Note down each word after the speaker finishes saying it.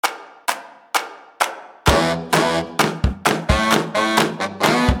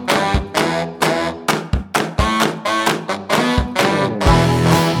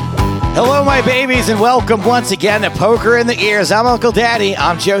my babies, and welcome once again to Poker in the Ears. I'm Uncle Daddy.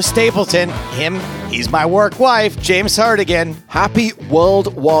 I'm Joe Stapleton. He's my work wife, James Hardigan. Happy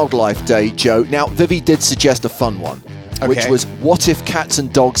World Wildlife Day, Joe. Now, Vivi did suggest a fun one, which was, what if cats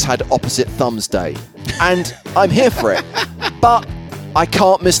and dogs had opposite thumbs day? And I'm here for it. But I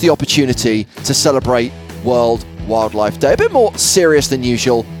can't miss the opportunity to celebrate World Wildlife Day. A bit more serious than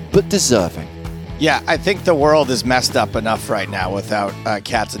usual, but deserving. Yeah, I think the world is messed up enough right now without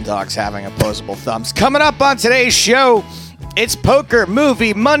cats and dogs having opposable thumbs. Coming up on today's show, it's Poker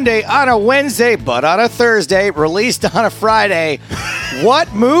Movie Monday on a Wednesday, but on a Thursday, released on a Friday.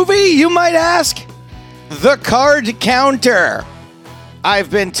 What movie, you might ask? The Card Counter.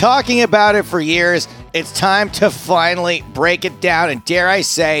 I've been talking about it for years. It's time to finally break it down and, dare I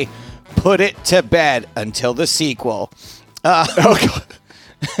say, put it to bed until the sequel. Oh, God.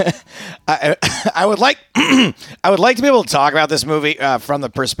 I would like to be able to talk about this movie from the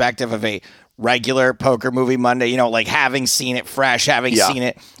perspective of a regular Poker Movie Monday, you know, like having seen it fresh, having seen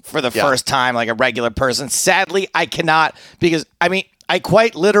it for the first time like a regular person. Sadly, I cannot, because I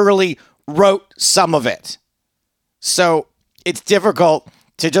quite literally wrote some of it. So it's difficult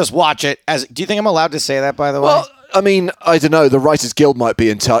to just watch it as. Do you think I'm allowed to say that, by the way? Well, I don't know. The Writers Guild might be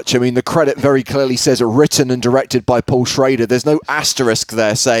in touch. The credit very clearly says written and directed by Paul Schrader. There's no asterisk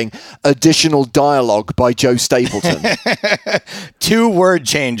there saying additional dialogue by Joe Stapleton. 2 word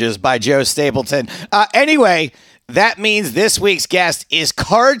changes by Joe Stapleton. Anyway, that means this week's guest is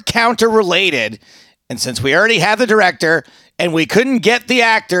Card Counter related. And since we already had the director and we couldn't get the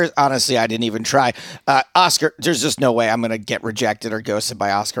actors, honestly, I didn't even try. Oscar, there's just no way I'm going to get rejected or ghosted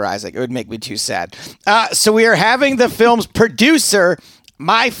by Oscar Isaac. It would make me too sad. So we are having the film's producer,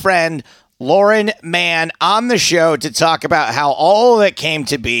 my friend Lauren Mann, on the show to talk about how all of it came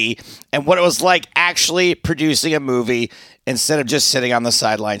to be and what it was like actually producing a movie instead of just sitting on the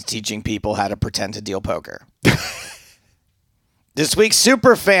sidelines teaching people how to pretend to deal poker. This week's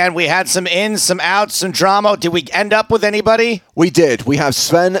Superfan, we had some ins, some outs, some drama. Did we end up with anybody? We did. We have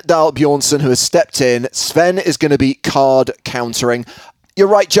Sven Dahl Bjornsson who has stepped in. Sven is going to be card countering. You're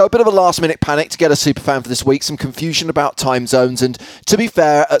right, Joe. A bit of a last-minute panic to get a Superfan for this week. Some confusion about time zones. And to be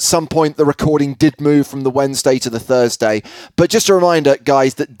fair, at some point, the recording did move from the Wednesday to the Thursday. But just a reminder,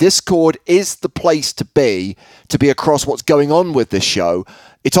 guys, that Discord is the place to be across what's going on with this show.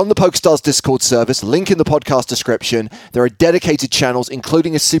 It's on the PokerStars Discord service, link in the podcast description. There are dedicated channels,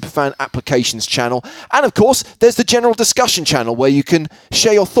 including a Superfan applications channel. And of course, there's the general discussion channel where you can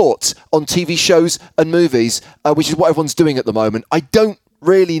share your thoughts on TV shows and movies, which is what everyone's doing at the moment. I don't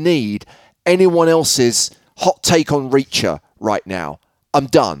really need anyone else's hot take on Reacher right now. I'm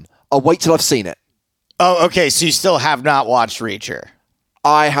done. I'll wait till I've seen it. Oh, okay. So you still have not watched Reacher?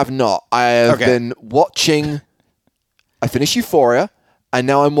 I have not. I have been watching. I finished Euphoria. And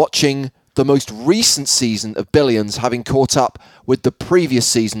now I'm watching the most recent season of Billions, having caught up with the previous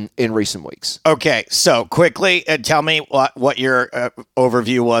season in recent weeks. Okay, so quickly, tell me what your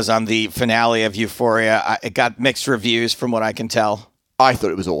overview was on the finale of Euphoria. It got mixed reviews from what I can tell. I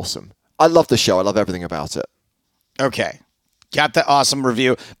thought it was awesome. I love the show. I love everything about it. Okay. Got the awesome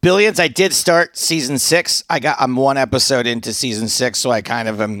review. Billions, I did start season 6. I'm 1 episode into season 6, so I kind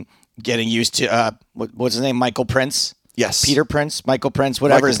of am getting used to, what's his name, Michael Prince? Yes. Peter Prince, Michael Prince,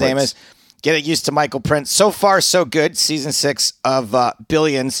 whatever his name is. Getting used to Michael Prince. So far, so good. Season 6 of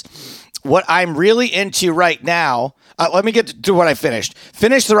Billions. What I'm really into right now, let me get to what I finished.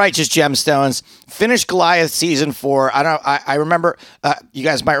 Finished The Righteous Gemstones. Finished Goliath Season 4. I remember, you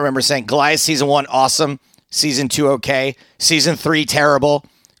guys might remember saying Goliath Season 1, awesome. Season 2, okay. Season 3, terrible.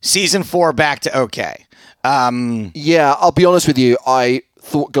 Season 4, back to okay. Yeah, I'll be honest with you. I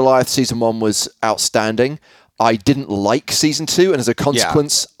thought Goliath Season 1 was outstanding. I didn't like season 2, and as a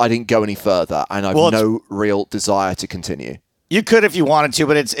consequence, I didn't go any further, and I've no real desire to continue. You could if you wanted to,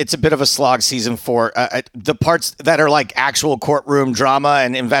 but it's a bit of a slog. Season 4, the parts that are like actual courtroom drama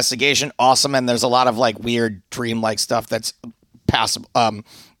and investigation, awesome, and there's a lot of like weird dream-like stuff that's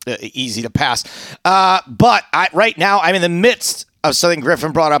easy to pass. But right now, I'm in the midst of something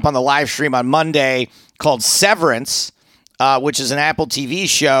Griffin brought up on the live stream on Monday called Severance, which is an Apple TV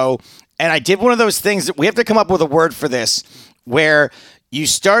show. And I did one of those things that we have to come up with a word for this, where you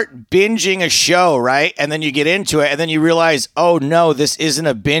start binging a show, right? And then you get into it, and then you realize, oh no, this isn't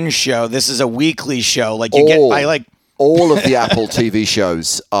a binge show. This is a weekly show. Like all of the Apple TV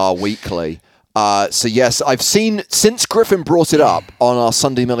shows are weekly. So yes, I've seen, since Griffin brought it up on our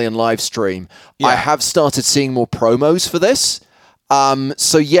Sunday Million live stream, I have started seeing more promos for this.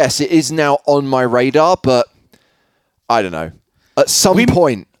 So yes, it is now on my radar, but I don't know. At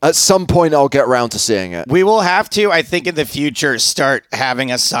some point, I'll get around to seeing it. We will have to, I think, in the future, start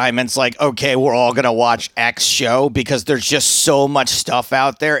having assignments like, okay, we're all going to watch X show, because there's just so much stuff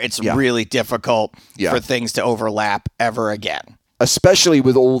out there. It's really difficult for things to overlap ever again. Especially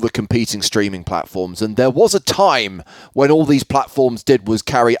with all the competing streaming platforms. And there was a time when all these platforms did was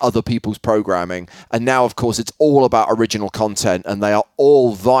carry other people's programming. And now, of course, it's all about original content, and they are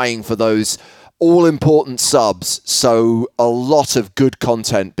all vying for those all-important subs. So a lot of good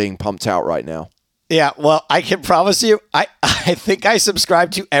content being pumped out right now. Yeah, well, I can promise you, I think I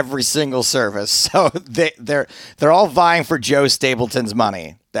subscribe to every single service. So they're all vying for Joe Stapleton's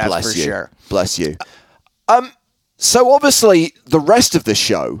money. That's sure. Bless you. So obviously, the rest of the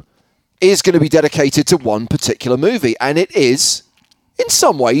show is going to be dedicated to one particular movie, and it is, in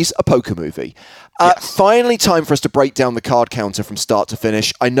some ways, a poker movie. Finally, time for us to break down the card counter from start to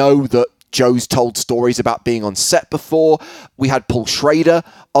finish. I know that Joe's told stories about being on set before. We had Paul Schrader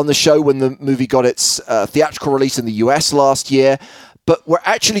on the show when the movie got its theatrical release in the US last year. But we're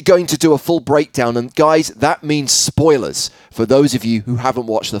actually going to do a full breakdown. And guys, that means spoilers for those of you who haven't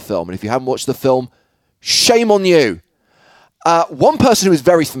watched the film. And if you haven't watched the film, shame on you. One person who is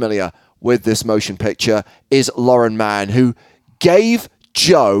very familiar with this motion picture is Lauren Mann, who gave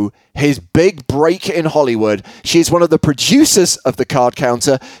Joe his big break in Hollywood. She's one of the producers of The Card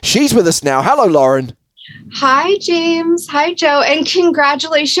Counter. She's with us now. Hello, Lauren. Hi, James. Hi, Joe. And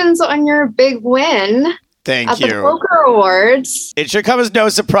congratulations on your big win. Thank at you. The Poker Awards. It should come as no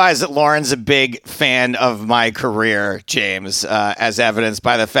surprise that Lauren's a big fan of my career, James, as evidenced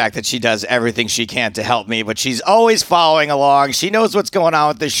by the fact that she does everything she can to help me, but she's always following along. She knows what's going on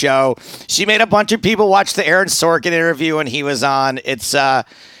with the show. She made a bunch of people watch the Aaron Sorkin interview when he was on. It's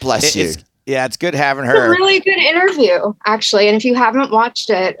Bless you. It's good having her. It's a really good interview, actually. And if you haven't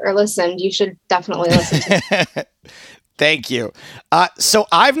watched it or listened, you should definitely listen to it. Thank you. So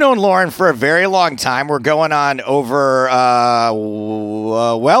I've known Lauren for a very long time. We're going on over,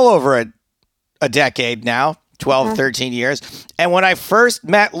 well over a decade now, 12, 13 years. And when I first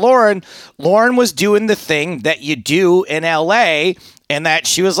met Lauren was doing the thing that you do in LA, and that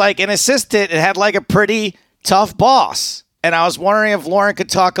she was like an assistant and had like a pretty tough boss. And I was wondering if Lauren could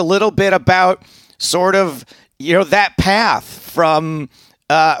talk a little bit about sort of, that path from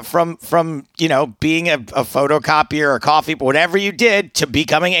being a photocopier or coffee, whatever you did, to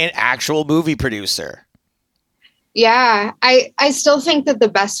becoming an actual movie producer. Yeah, I still think that the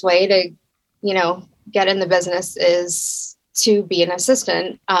best way to, get in the business is to be an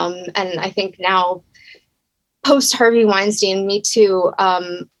assistant. And I think now, post Harvey Weinstein, Me Too,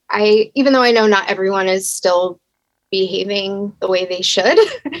 even though I know not everyone is still behaving the way they should,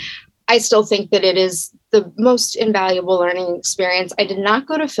 I still think that it is the most invaluable learning experience. I did not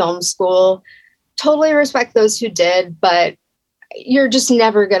go to film school. Totally respect those who did, but you're just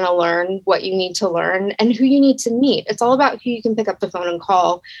never going to learn what you need to learn and who you need to meet. It's all about who you can pick up the phone and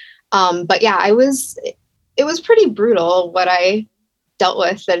call. But yeah, it was pretty brutal what I dealt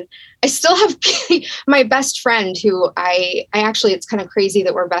with. And I still have my best friend who I actually, it's kind of crazy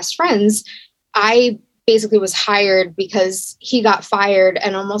that we're best friends. I basically was hired because he got fired,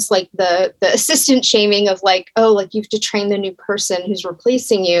 and almost like the assistant shaming of like, oh, like you have to train the new person who's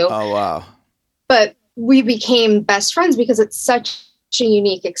replacing you. Oh, wow. But we became best friends because it's such a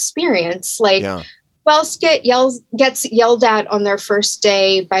unique experience. Like, Wells gets yelled at on their first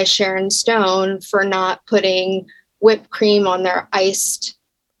day by Sharon Stone for not putting whipped cream on their iced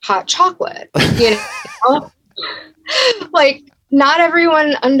hot chocolate. Like, not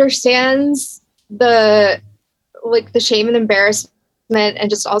everyone understands the shame and embarrassment, and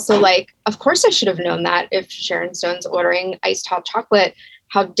just also like, of course I should have known that if Sharon Stone's ordering iced hot chocolate,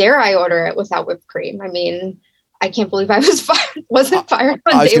 how dare I order it without whipped cream? I mean, I can't believe I wasn't fired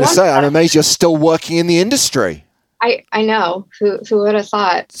on day one. I was going to say, I'm amazed you're still working in the industry. I know. Who would have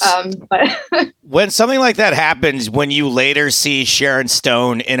thought? But when something like that happens, when you later see Sharon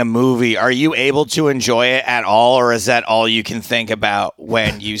Stone in a movie, are you able to enjoy it at all, or is that all you can think about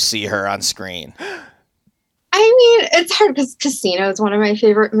when you see her on screen? I mean, it's hard because Casino is one of my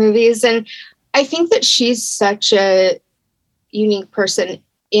favorite movies, and I think that she's such a unique person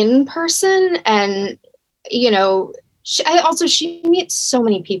in person, and she meets so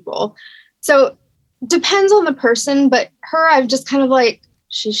many people. So depends on the person, but her, I've just kind of like,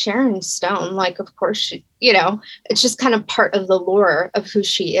 she's Sharon Stone. Like, of course she, it's just kind of part of the lore of who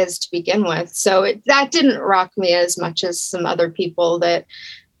she is to begin with. So that didn't rock me as much as some other people that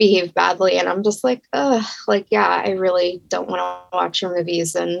behave badly. And I'm just like, I really don't want to watch your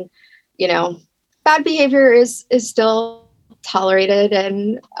movies. And, bad behavior is still tolerated.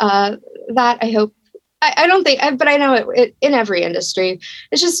 And that I hope I don't think, but I know it in every industry.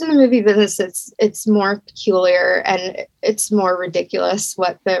 It's just in the movie business, it's more peculiar and it's more ridiculous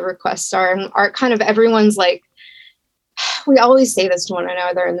what the requests are. And are kind of everyone's like, we always say this to one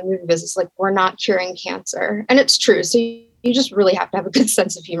another in the movie business, like, we're not curing cancer. And it's true. So you just really have to have a good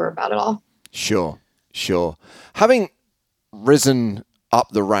sense of humor about it all. Sure. Having risen up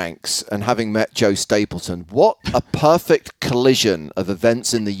the ranks and having met Joe Stapleton, what a perfect collision of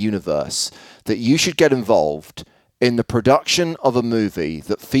events in the universe that you should get involved in the production of a movie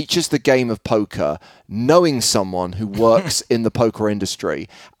that features the game of poker, knowing someone who works in the poker industry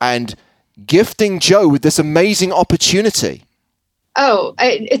and gifting Joe with this amazing opportunity. Oh,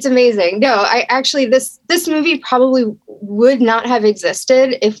 it's amazing. No, I actually, this movie probably would not have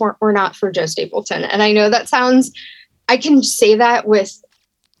existed if it were not for Joe Stapleton. And I know that sounds, I can say that with...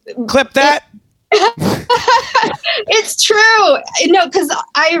 Clip that. It's true. No, because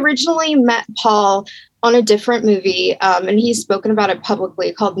I originally met Paul on a different movie, and he's spoken about it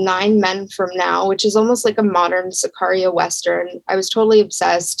publicly, called 9 Men From Now, which is almost like a modern Sicario Western. I was totally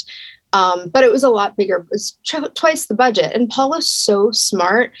obsessed. But it was a lot bigger. It was twice the budget. And Paul is so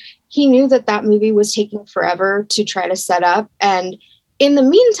smart. He knew that movie was taking forever to try to set up. And in the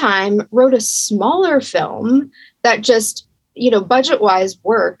meantime, wrote a smaller film that just, budget wise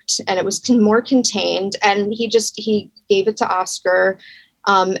worked, and it was more contained. And he gave it to Oscar.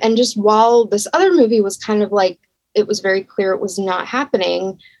 And just while this other movie was kind of like, it was very clear it was not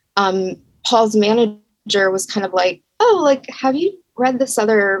happening. Paul's manager was kind of like, oh, like, have you read this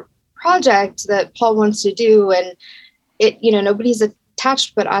other project that Paul wants to do? And it, nobody's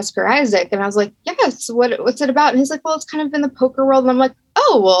attached but Oscar Isaac. And I was like, yes, what's it about? And he's like, well, it's kind of in the poker world. And I'm like,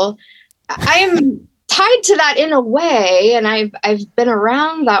 oh, well, I am tied to that in a way. And I've been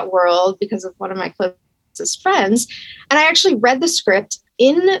around that world because of one of my closest friends. And I actually read the script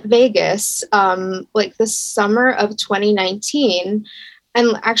in Vegas, like the summer of 2019.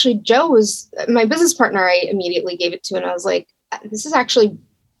 And actually Joe was my business partner. I immediately gave it to, and I was like, this is actually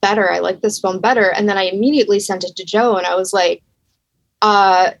better. I like this film better. And then I immediately sent it to Joe, and I was like,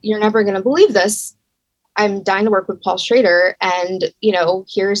 you're never going to believe this. I'm dying to work with Paul Schrader, and,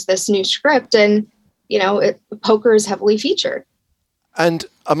 here's this new script, and, poker is heavily featured. And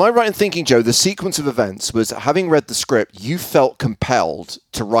am I right in thinking, Joe, the sequence of events was, having read the script, you felt compelled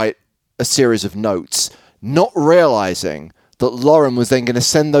to write a series of notes, not realizing that Lauren was then going to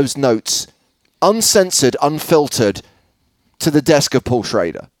send those notes uncensored, unfiltered, to the desk of Paul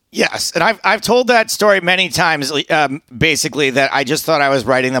Schrader? Yes, and I've told that story many times, basically, that I just thought I was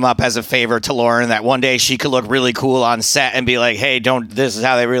writing them up as a favor to Lauren, that one day she could look really cool on set and be like, hey, this is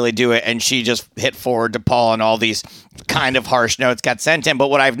how they really do it. And she just hit forward to Paul, and all these kind of harsh notes got sent in. But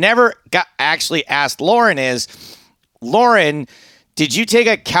what I've never actually asked Lauren is, Lauren, did you take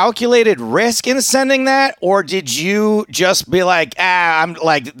a calculated risk in sending that? Or did you just be like, I'm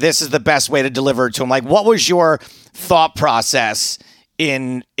like, this is the best way to deliver it to him? Like, what was your thought process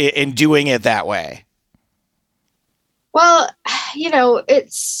in doing it that way? Well, I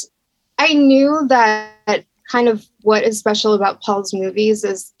knew that kind of what is special about Paul's movies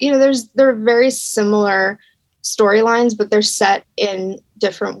is, they're very similar storylines, but they're set in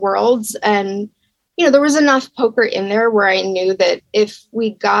different worlds. And, there was enough poker in there where I knew that if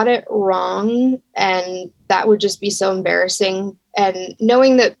we got it wrong, and that would just be so embarrassing, and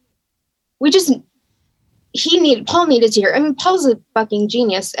knowing that Paul needed to hear. I mean, Paul's a fucking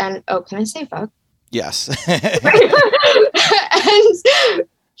genius, and can I say fuck? Yes. And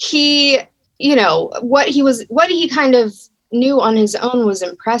he, what he kind of knew on his own was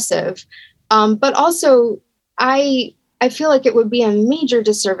impressive. But also I feel like it would be a major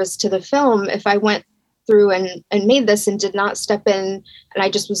disservice to the film if I went through and made this and did not step in. And I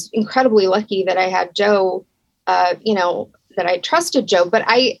just was incredibly lucky that I had Joe, that I trusted Joe. But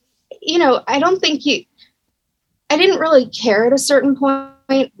I don't think I didn't really care at a certain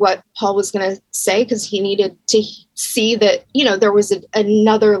point what Paul was going to say, because he needed to see that, there was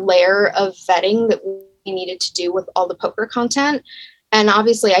another layer of vetting that we needed to do with all the poker content. And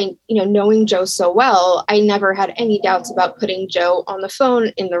obviously, knowing Joe so well, I never had any doubts about putting Joe on the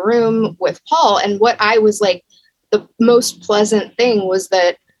phone in the room with Paul. And what I was like, the most pleasant thing was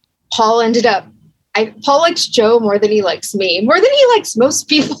that Paul ended up, Paul likes Joe more than he likes me, more than he likes most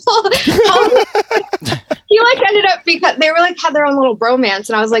people. He ended up, because they were had their own little bromance,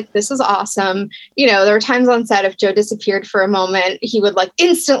 and I was like, this is awesome. There were times on set, if Joe disappeared for a moment, he would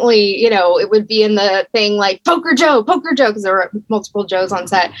instantly, it would be in the thing like Poker Joe, because there were multiple Joes on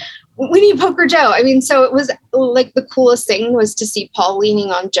set. We need Poker Joe. I mean, so it was the coolest thing was to see Paul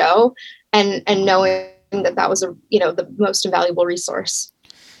leaning on Joe and knowing that was the most invaluable resource.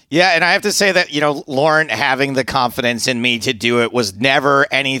 Yeah, and I have to say that, Lauren having the confidence in me to do it was never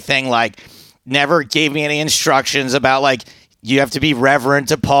anything like, never gave me any instructions about like, you have to be reverent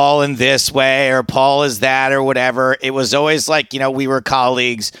to Paul in this way or Paul is that or whatever. It was always like, we were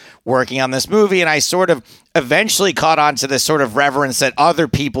colleagues working on this movie, and I sort of eventually caught on to this sort of reverence that other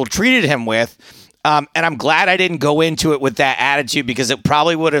people treated him with. And I'm glad I didn't go into it with that attitude, because it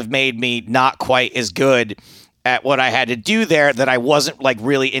probably would have made me not quite as good at what I had to do there, that I wasn't like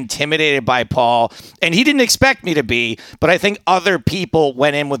really intimidated by Paul, and he didn't expect me to be, but I think other people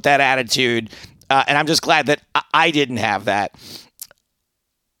went in with that attitude. And I'm just glad that I didn't have that.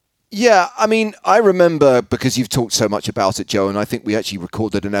 Yeah, I mean, I remember, because you've talked so much about it, Joe, and I think we actually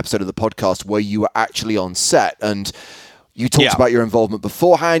recorded an episode of the podcast where you were actually on set, and you talked about your involvement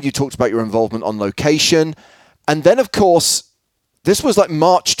beforehand, you talked about your involvement on location, and then, of course, this was like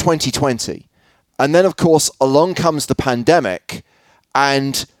March 2020, and then, of course, along comes the pandemic,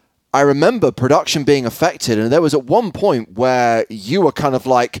 and I remember production being affected, and there was at one point where you were kind of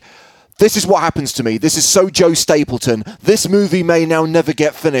like, this is what happens to me. This is so Joe Stapleton. This movie may now never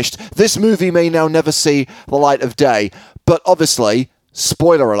get finished. This movie may now never see the light of day. But obviously,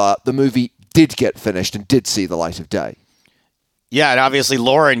 spoiler alert, the movie did get finished and did see the light of day. Yeah, and obviously,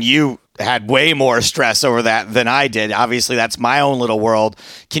 Lauren, you had way more stress over that than I did. Obviously, that's my own little world.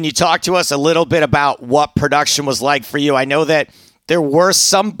 Can you talk to us a little bit about what production was like for you? I know that there were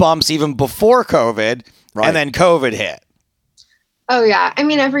some bumps even before COVID, right, and then COVID hit. Oh, yeah. I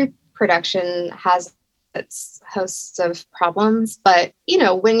mean, every production has its hosts of problems, but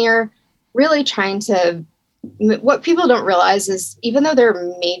when you're really trying to, what people don't realize is, even though there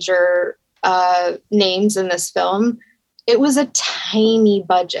are major names in this film, it was a tiny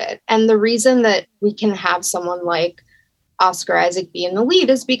budget. And the reason that we can have someone like Oscar Isaac be in the lead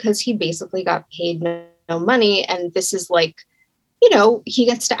is because he basically got paid no money, and this is like, he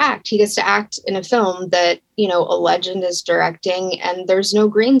gets to act. He gets to act in a film that, a legend is directing, and there's no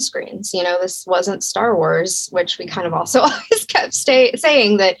green screens. This wasn't Star Wars, which we kind of also always kept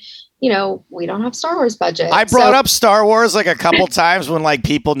saying that, we don't have Star Wars budget. I brought up Star Wars like a couple times when like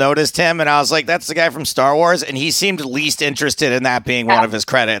people noticed him, and I was like, that's the guy from Star Wars. And he seemed least interested in that being one of his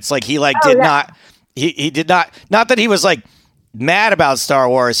credits. Like he he did not that he was like mad about Star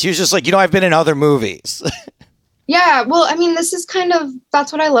Wars. He was just like, I've been in other movies. Yeah, well, I mean,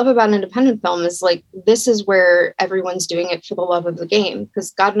 that's what I love about independent film, is like, this is where everyone's doing it for the love of the game,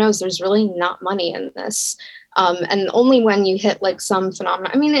 because God knows there's really not money in this. And only when you hit like some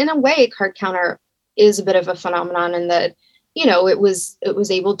phenomenon, I mean, in a way, Card Counter is a bit of a phenomenon in that, it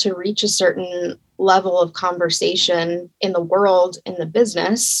was able to reach a certain level of conversation in the world, in the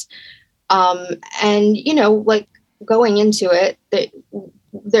business. And, like going into it,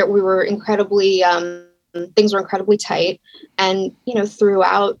 that we were incredibly, things were incredibly tight, and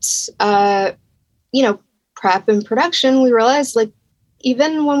throughout prep and production, we realized, like,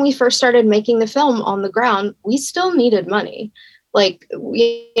 even when we first started making the film on the ground, we still needed money. Like,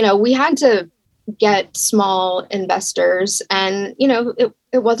 we had to get small investors, and it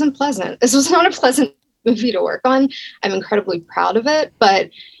wasn't pleasant. This was not a pleasant movie to work on. I'm incredibly proud of it, but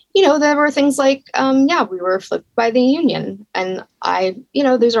there were things like, we were flipped by the union, and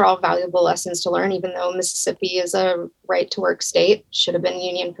these are all valuable lessons to learn, even though Mississippi is a right to work state, should have been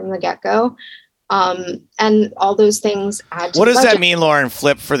union from the get-go. And all those things add to What does budget. that mean, Lauren,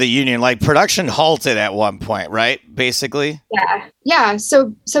 flip for the union? Like production halted at one point, right? Basically. Yeah.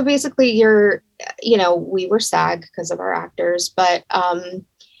 So basically we were SAG because of our actors, but,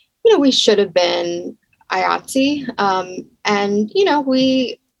 we should have been IATSE. And,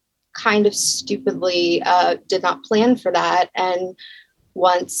 we kind of stupidly did not plan for that. And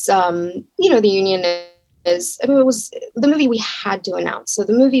once, the union it was the movie we had to announce. So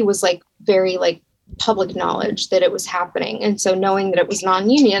the movie was like very like public knowledge that it was happening. And so knowing that it was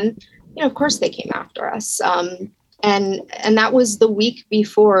non-union, of course they came after us. And that was the week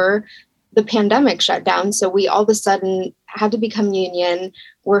before the pandemic shut down. So we all of a sudden had to become union.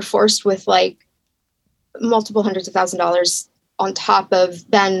 We're forced with like multiple hundreds of $1,000s on top of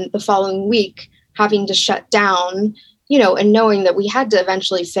then the following week having to shut down, and knowing that we had to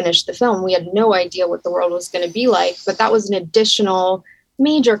eventually finish the film. We had no idea what the world was going to be like, but that was an additional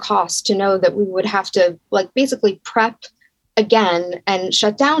major cost to know that we would have to like basically prep again and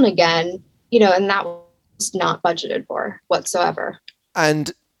shut down again, and that was not budgeted for whatsoever.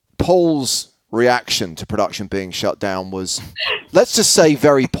 And Paul's reaction to production being shut down was, let's just say,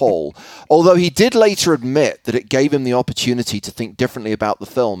 very Paul. Although he did later admit that it gave him the opportunity to think differently about the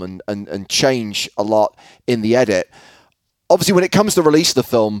film and change a lot in the edit. Obviously, when it comes to release of the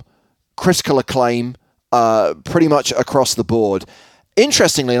film, critical acclaim pretty much across the board.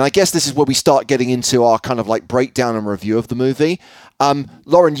 Interestingly, and I guess this is where we start getting into our kind of like breakdown and review of the movie.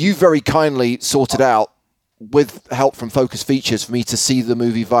 Lauren, you very kindly sorted out, with help from Focus Features, for me to see the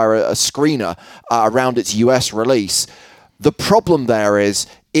movie via a screener around its US release. The problem there is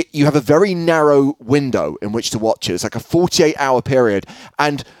you have a very narrow window in which to watch it. It's like a 48-hour period.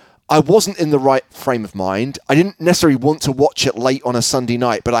 And I wasn't in the right frame of mind. I didn't necessarily want to watch it late on a Sunday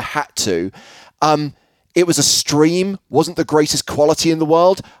night, but I had to. It was a stream, wasn't the greatest quality in the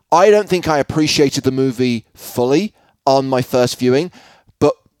world. I don't think I appreciated the movie fully on my first viewing,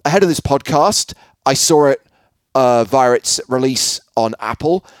 but ahead of this podcast, I saw it via its release on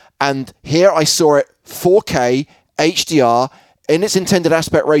Apple, and here I saw it 4K, HDR, in its intended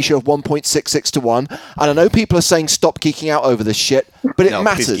aspect ratio of 1.66 to 1. And I know people are saying stop geeking out over this shit, but it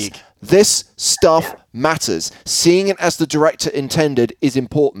matters. This stuff matters. Seeing it as the director intended is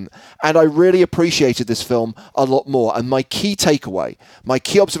important. And I really appreciated this film a lot more. And my key takeaway, my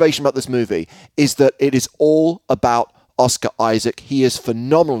key observation about this movie is that it is all about Oscar Isaac. He is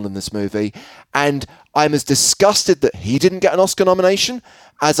phenomenal in this movie. And I'm as disgusted that he didn't get an Oscar nomination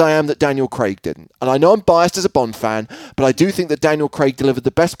as I am that Daniel Craig didn't. And I know I'm biased as a Bond fan, but I do think that Daniel Craig delivered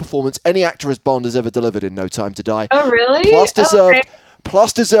the best performance any actor as Bond has ever delivered in No Time to Die. Oh, really?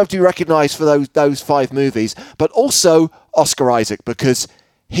 Plus deserved to be recognised for those 5 movies, but also Oscar Isaac, because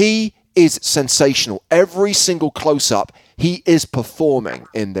he is sensational. Every single close-up, he is performing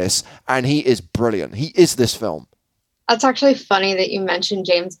in this, and he is brilliant. He is this film. That's actually funny that you mentioned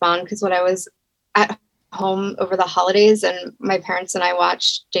James Bond, because when I was at home over the holidays and my parents and I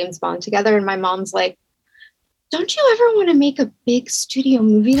watched James Bond together, and my mom's like, don't you ever want to make a big studio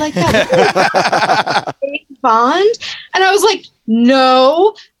movie like that? James Bond? And I was like,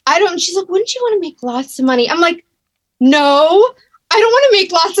 no, I don't. She's like, wouldn't you want to make lots of money? I'm like, no, I don't want to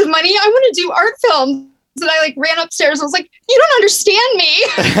make lots of money. I want to do art films. And I like ran upstairs and was like, you don't understand me.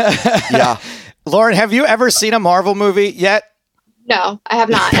 Yeah. Lauren, have you ever seen a Marvel movie yet? No, I have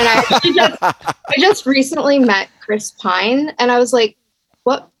not. And I just recently met Chris Pine, and I was like,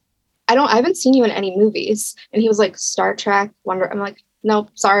 what? I haven't seen you in any movies. And he was like, Star Trek, Wonder. I'm like, nope,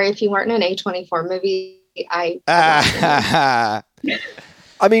 sorry. If you weren't in an A24 movie, I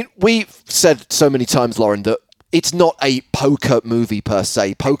mean, we've said so many times, Lauren, that it's not a poker movie per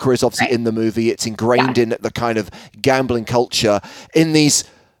se. Poker is obviously in the movie. It's ingrained in the kind of gambling culture in these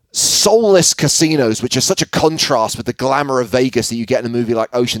soulless casinos, which are such a contrast with the glamour of Vegas that you get in a movie like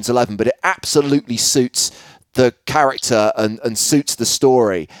Ocean's 11, but it absolutely suits the character and suits the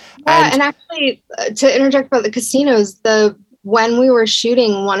story. Yeah, and actually, to interject about the casinos, when we were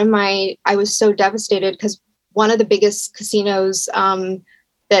shooting, I was so devastated because one of the biggest casinos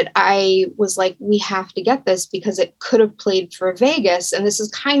that I was like, we have to get this because it could have played for Vegas. And this is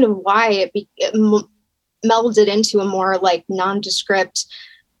kind of why it melded into a more like nondescript,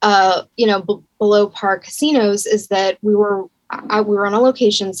 below par casinos, is that we were on a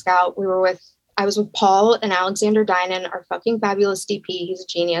location scout. I was with Paul and Alexander Dynan, our fucking fabulous DP. He's a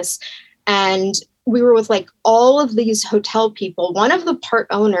genius. And we were with like all of these hotel people. One of the part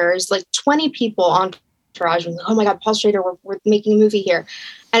owners, like 20 people on Entourage, was like, oh my God, Paul Schrader, we're making a movie here.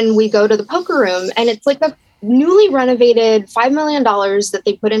 And we go to the poker room, and it's like a newly renovated $5 million that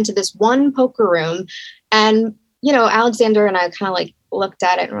they put into this one poker room. And, Alexander and I kind of like looked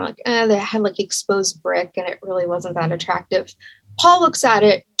at it and we're like, they had like exposed brick and it really wasn't that attractive. Paul looks at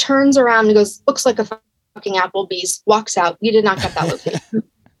it, turns around and goes, looks like a fucking Applebee's, walks out. You did not get that location.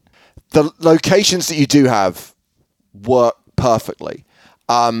 The locations that you do have work perfectly.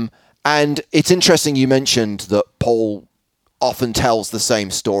 And it's interesting you mentioned that Paul often tells the same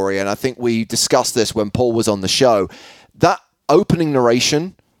story. And I think we discussed this when Paul was on the show. That opening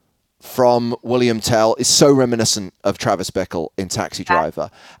narration from William Tell is so reminiscent of Travis Bickle in Taxi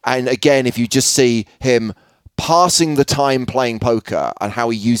Driver. And again, if you just see him passing the time playing poker and how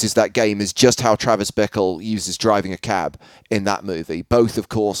he uses that game is just how Travis Bickle uses driving a cab in that movie. Both, of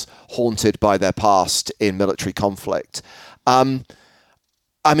course, haunted by their past in military conflict. The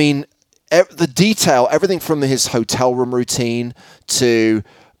detail, everything from his hotel room routine to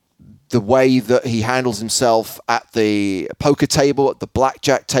the way that he handles himself at the poker table, at the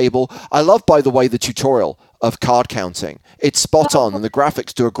blackjack table. I love, by the way, the tutorial of card counting. It's spot on, and the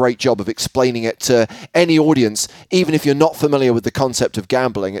graphics do a great job of explaining it to any audience, even if you're not familiar with the concept of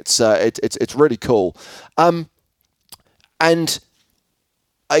gambling. It's really cool. And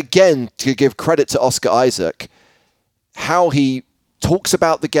again, to give credit to Oscar Isaac, how he talks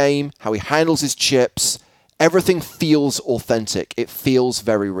about the game, how he handles his chips, everything feels authentic. It feels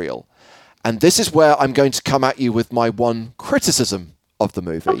very real. And this is where I'm going to come at you with my one criticism of the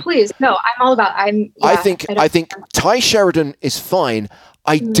movie. Oh, please. No, I'm all about, I think Ty Sheridan is fine.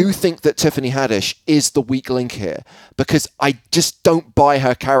 I do think that Tiffany Haddish is the weak link here because I just don't buy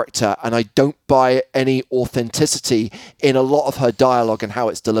her character and I don't buy any authenticity in a lot of her dialogue and how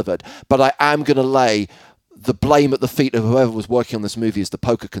it's delivered. But I am going to lay the blame at the feet of whoever was working on this movie as the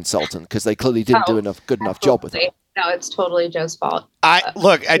poker consultant because they clearly didn't do a good enough job with it. No, it's totally Joe's fault.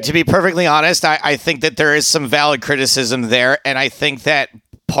 Look, to be perfectly honest, I think that there is some valid criticism there, and I think that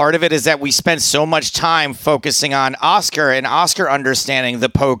part of it is that we spent so much time focusing on Oscar and Oscar understanding the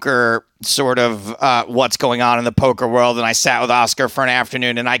poker sort of what's going on in the poker world, and I sat with Oscar for an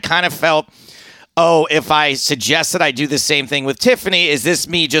afternoon, and I kind of felt, oh, if I suggest that I do the same thing with Tiffany, is this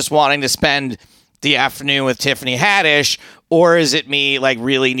me just wanting to spend the afternoon with Tiffany Haddish, or is it me like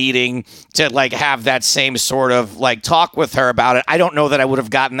really needing to like have that same sort of like talk with her about it? I don't know that I would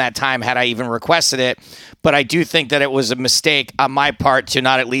have gotten that time had I even requested it, but I do think that it was a mistake on my part to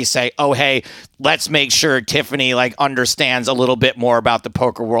not at least say, oh, hey, let's make sure Tiffany like understands a little bit more about the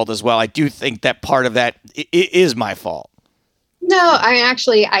poker world as well. I do think that part of that is my fault. No,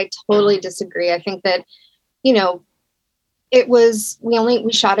 I totally disagree. I think that, you know,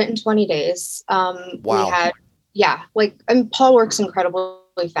 we shot it in 20 days. Wow. Paul works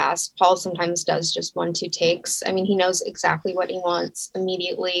incredibly fast. Paul sometimes does just 1-2 takes. I mean, he knows exactly what he wants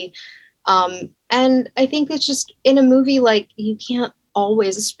immediately. And I think it's just in a movie, like you can't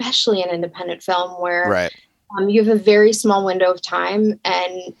always, especially an independent film where you have a very small window of time.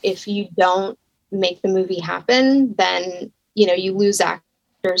 And if you don't make the movie happen, then, you know, you lose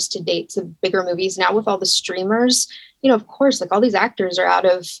actors to dates of bigger movies. Now with all the streamers, you know, of course, like all these actors are out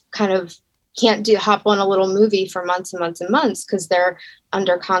of can't hop on a little movie for months and months and months because they're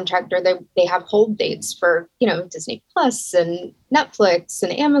under contract or they have hold dates for, you know, Disney Plus and Netflix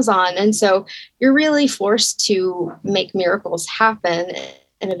and Amazon. And so you're really forced to make miracles happen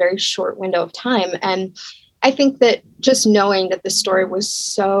in a very short window of time. And I think that just knowing that the story was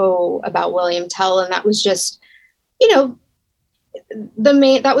so about William Tell, and that was just, you know,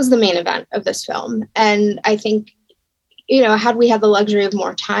 that was the main event of this film. And I think, you know, had we had the luxury of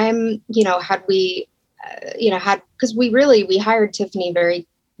more time, you know, had we, because we hired Tiffany very,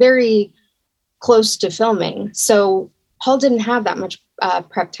 very close to filming. So Paul didn't have that much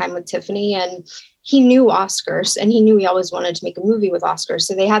prep time with Tiffany, and he knew Oscars and he knew he always wanted to make a movie with Oscars.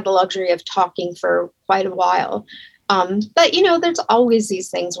 So they had the luxury of talking for quite a while. But, you know, there's always these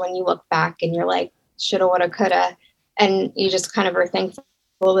things when you look back and you're like, shoulda, woulda, coulda. And you just kind of are thankful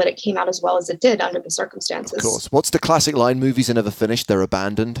that it came out as well as it did under the circumstances. Of course. What's the classic line? Movies are never finished, they're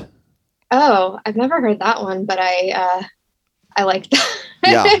abandoned. Oh, I've never heard that one, but I like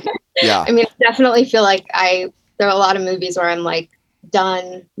that. Yeah. I mean, I definitely feel like there are a lot of movies where I'm like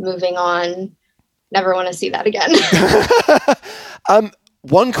done, moving on, never want to see that again.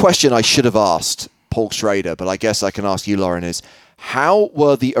 One question I should have asked Paul Schrader, but I guess I can ask you, Lauren, is how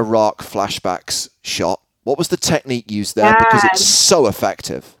were the Iraq flashbacks shot? What was the technique used there? Because it's so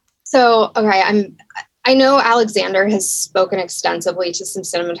effective. So, okay, I know Alexander has spoken extensively to some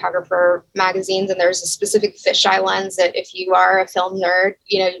cinematographer magazines, and there's a specific fisheye lens that if you are a film nerd,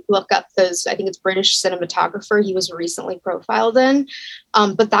 you know, look up those, I think it's British cinematographer he was recently profiled in.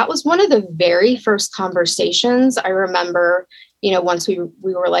 But that was one of the very first conversations I remember, you know, once we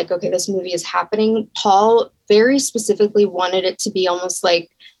were like, okay, this movie is happening. Paul very specifically wanted it to be almost like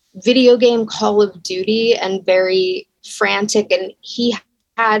video game Call of Duty and very frantic. And he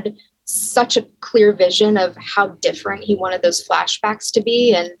had such a clear vision of how different he wanted those flashbacks to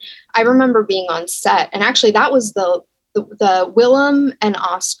be. And I remember being on set, and actually that was the Willem and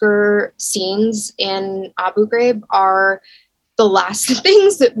Oscar scenes in Abu Ghraib are the last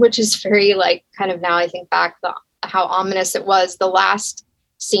things which is very like kind of now I think back how ominous it was. The last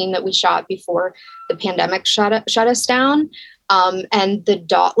scene that we shot before the pandemic shut us down. And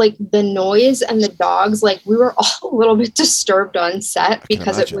the noise and the dogs, like we were all a little bit disturbed on set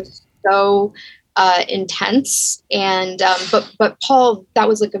because it was so intense. And but Paul, that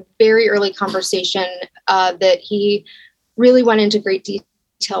was like a very early conversation that he really went into great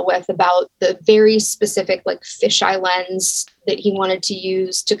detail with about the very specific like fisheye lens that he wanted to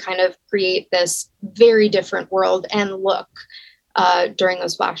use to kind of create this very different world and look during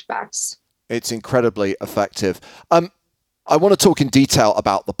those flashbacks. It's incredibly effective. I want to talk in detail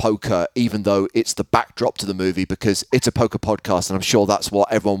about the poker, even though it's the backdrop to the movie, because it's a poker podcast, and I'm sure that's what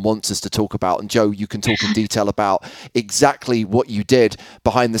everyone wants us to talk about. And Joe, you can talk in detail about exactly what you did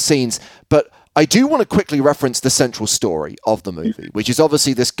behind the scenes. But I do want to quickly reference the central story of the movie, which is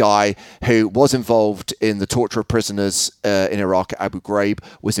obviously this guy who was involved in the torture of prisoners in Iraq at Abu Ghraib,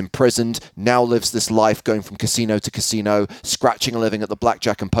 was imprisoned, now lives this life going from casino to casino, scratching a living at the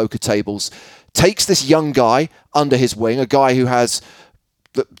blackjack and poker tables, takes this young guy under his wing, a guy who has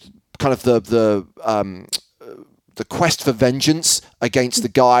the quest for vengeance against the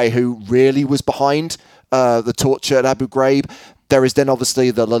guy who really was behind the torture at Abu Ghraib. There is then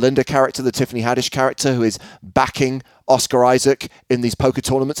obviously the Lalinda character, the Tiffany Haddish character, who is backing Oscar Isaac in these poker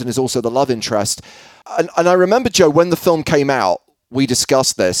tournaments and is also the love interest. And I remember, Joe, when the film came out, we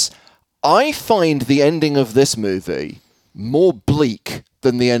discussed this. I find the ending of this movie more bleak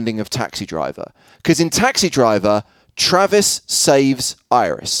than the ending of Taxi Driver. Because in Taxi Driver, Travis saves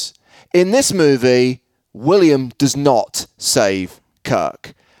Iris. In this movie, William does not save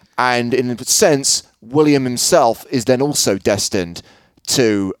Kirk. And in a sense, William himself is then also destined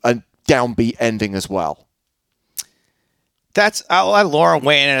to a downbeat ending as well. I'll let Lauren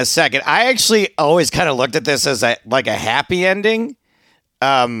weigh in a second. I actually always kind of looked at this as a happy ending.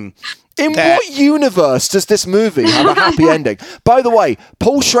 In what universe does this movie have a happy ending? By the way,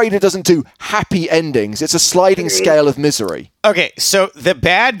 Paul Schrader doesn't do happy endings. It's a sliding scale of misery. Okay, so the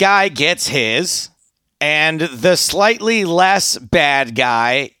bad guy gets his, and the slightly less bad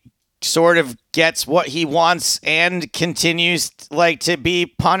guy sort of gets what he wants and continues to be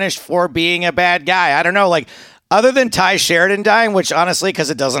punished for being a bad guy. I don't know, other than Ty Sheridan dying, which honestly, because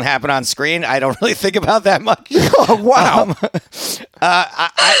it doesn't happen on screen, I don't really think about that much. Oh, wow.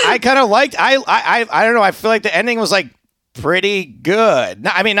 I kind of liked, I don't know, I feel like the ending was pretty good.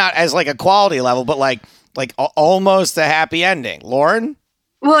 I mean, not as a quality level, but almost a happy ending. Lauren?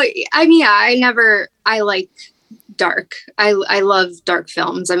 Well, I mean, I like dark. I love dark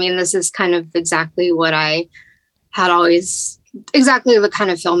films. I mean, this is kind of exactly what I had always, exactly the kind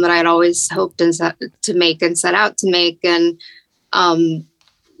of film that I had always hoped to make and set out to make. And, I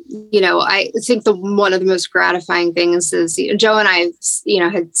think one of the most gratifying things is Joe and I,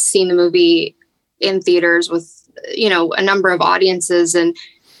 had seen the movie in theaters with, a number of audiences, and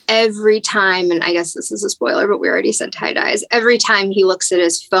every time, and I guess this is a spoiler, but we already said tie dyes, every time he looks at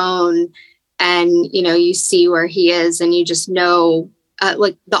his phone and, you see where he is and you just know,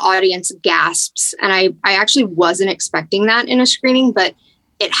 the audience gasps. And I actually wasn't expecting that in a screening, but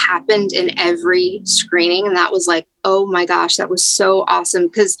it happened in every screening. And that was oh my gosh, that was so awesome.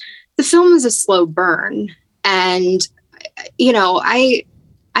 Because the film is a slow burn. And,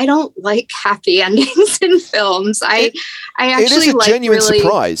 I don't like happy endings in films. I actually it is a genuine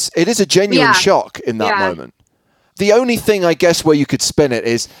surprise. It is a genuine shock in that moment. The only thing, I guess, where you could spin it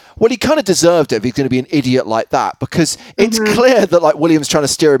is, well, he kind of deserved it if he's going to be an idiot like that, because it's clear that William's trying to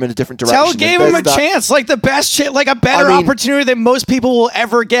steer him in a different direction. Tell gave him a chance, the best shit, a better opportunity than most people will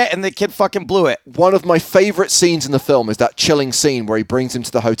ever get, and the kid fucking blew it. One of my favorite scenes in the film is that chilling scene where he brings him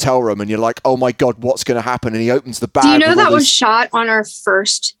to the hotel room, and you're like, oh my God, what's going to happen? And he opens the bag. Do you know that was shot on our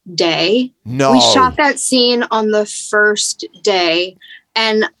first day? No. We shot that scene on the first day,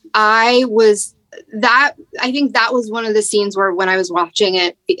 and I think that was one of the scenes where when I was watching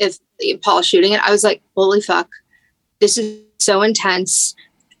it, if Paul shooting it, I was like, holy fuck, this is so intense.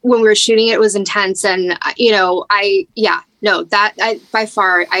 When we were shooting it, it was intense. And, by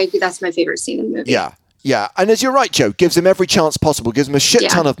far, that's my favorite scene in the movie. Yeah. Yeah. And as you're right, Joe, gives him every chance possible, gives him a shit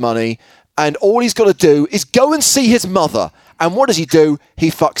ton of money. And all he's got to do is go and see his mother. And what does he do? He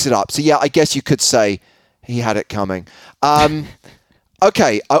fucks it up. So, yeah, I guess you could say he had it coming.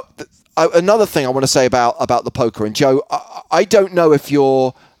 Okay. Another thing I want to say about the poker, and Joe, I don't know if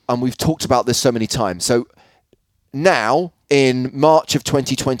and we've talked about this so many times. So now, in March of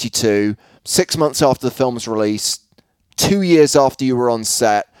 2022, 6 months after the film's release, 2 years after you were on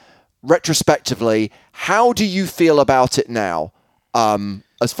set, retrospectively, how do you feel about it now,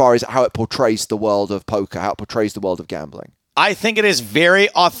 as far as how it portrays the world of poker, how it portrays the world of gambling? I think it is very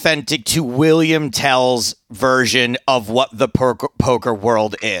authentic to William Tell's version of what the poker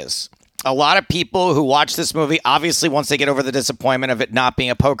world is. A lot of people who watch this movie, obviously, once they get over the disappointment of it not being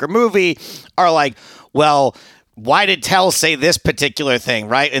a poker movie, are like, well, why did Tell say this particular thing,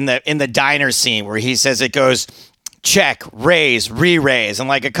 right? In the diner scene where he says it goes check, raise, re-raise. And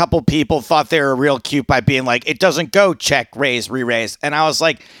a couple people thought they were real cute by being like, it doesn't go check, raise, re-raise. And I was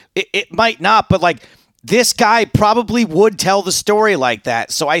like, it might not, but this guy probably would tell the story like that.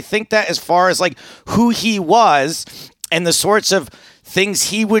 So I think that as far as who he was and the sorts of things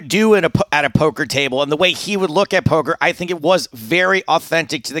he would do at a poker table and the way he would look at poker, I think it was very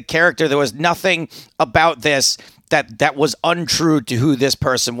authentic to the character. There was nothing about this that was untrue to who this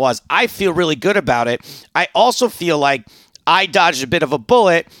person was. I feel really good about it. I also feel like I dodged a bit of a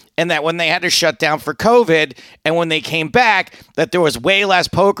bullet and that when they had to shut down for COVID and when they came back, that there was way less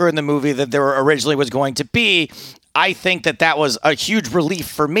poker in the movie than there originally was going to be. I think that was a huge relief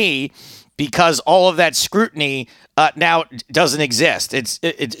for me because all of that scrutiny now doesn't exist.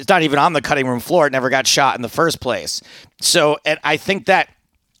 It's not even on the cutting room floor. It never got shot in the first place. So, and I think that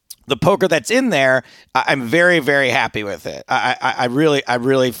the poker that's in there, I'm very, very happy with it. I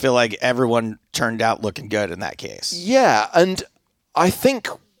really feel like everyone turned out looking good in that case. Yeah, and I think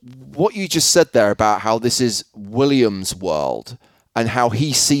what you just said there about how this is William's world and how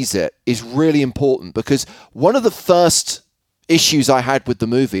he sees it is really important, because one of the first issues I had with the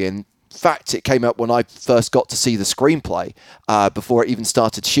movie, in fact, it came up when I first got to see the screenplay before it even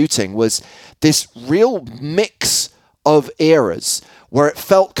started shooting, was this real mix of eras where it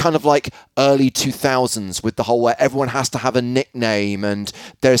felt kind of like early 2000s with the whole where everyone has to have a nickname and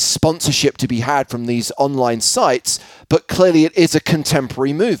there's sponsorship to be had from these online sites, but clearly it is a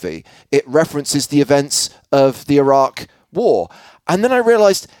contemporary movie. It references the events of the Iraq War. And then I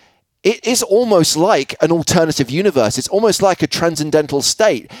realized it is almost like an alternative universe. It's almost like a transcendental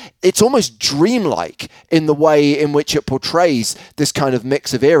state. It's almost dreamlike in the way in which it portrays this kind of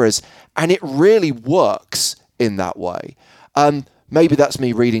mix of eras. And it really works in that way. Maybe that's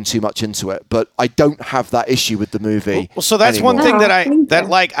me reading too much into it, but I don't have that issue with the movie. Well, so that's anymore. one thing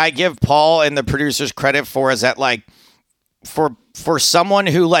that I give Paul and the producers credit for, is that like for someone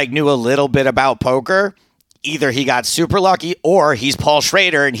who like knew a little bit about poker, either he got super lucky or he's Paul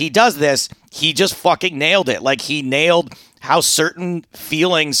Schrader and he does this, he just fucking nailed it. Like he nailed how certain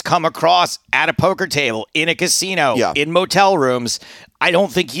feelings come across at a poker table, in a casino, in motel rooms. I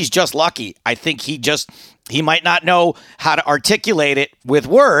don't think he's just lucky. I think he might not know how to articulate it with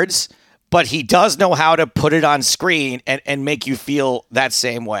words, but he does know how to put it on screen and make you feel that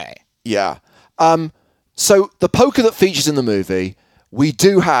same way. Yeah. So the poker that features in the movie, we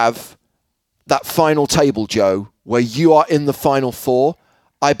do have that final table, Joe, where you are in the final four.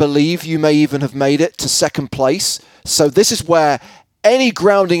 I believe you may even have made it to second place. So this is where any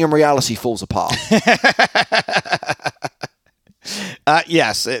grounding in reality falls apart.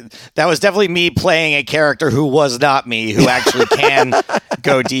 Yes, that was definitely me playing a character who was not me, who actually can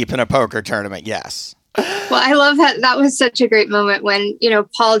go deep in a poker tournament. Yes. Well, I love that was such a great moment when,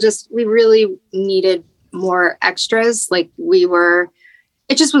 Paul we really needed more extras. Like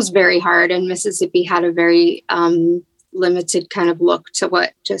it just was very hard. And Mississippi had a very limited kind of look to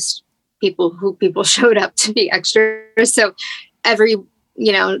what just people showed up to be extras. So every,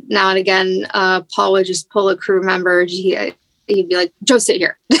 now and again, Paul would just pull a crew member. He'd be like, Joe, sit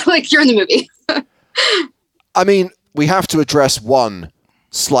here. Like, you're in the movie. I mean, we have to address one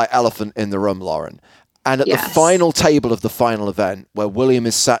slight elephant in the room, Lauren. And at the final table of the final event, where William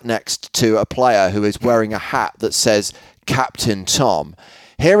is sat next to a player who is wearing a hat that says Captain Tom,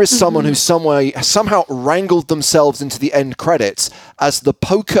 here is someone who somehow wrangled themselves into the end credits as the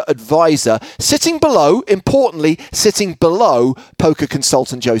poker advisor, sitting below poker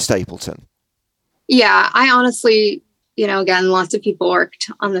consultant Joe Stapleton. Yeah, I honestly... again, lots of people worked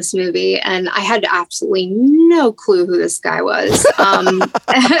on this movie and I had absolutely no clue who this guy was. And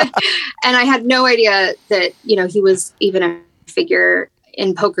I had no idea that, he was even a figure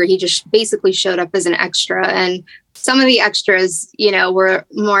in poker. He just basically showed up as an extra. And some of the extras, were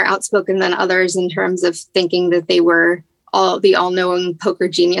more outspoken than others in terms of thinking that they were all-knowing poker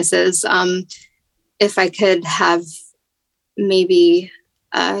geniuses. If I could have maybe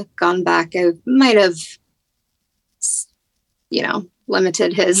gone back, I might have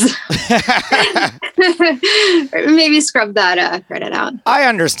limited his, maybe scrub that credit out. I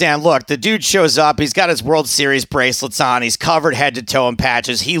understand. Look, the dude shows up. He's got his World Series bracelets on. He's covered head to toe in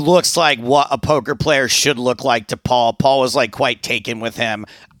patches. He looks like what a poker player should look like to Paul. Paul was like quite taken with him.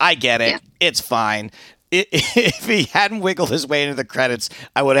 I get it. Yeah. It's fine. If he hadn't wiggled his way into the credits,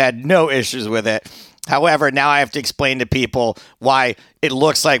 I would have had no issues with it. However, now I have to explain to people why it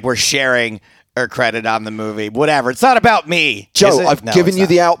looks like we're sharing or credit on the movie. Whatever. It's not about me. Joe, I've given you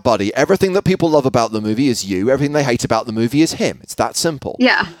the out, buddy. Everything that people love about the movie is you. Everything they hate about the movie is him. It's that simple.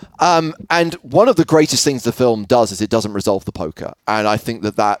 Yeah. And one of the greatest things the film does is it doesn't resolve the poker. And I think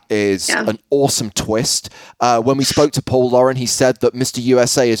that is an awesome twist. When we spoke to Paul Lauren, he said that Mr.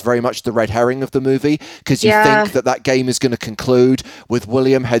 USA is very much the red herring of the movie, because you think that game is going to conclude with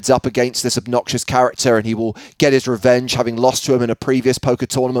William heads up against this obnoxious character and he will get his revenge having lost to him in a previous poker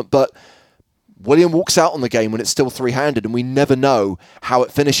tournament. But William walks out on the game when it's still three-handed, and we never know how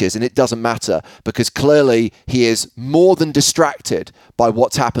it finishes, and it doesn't matter because clearly he is more than distracted by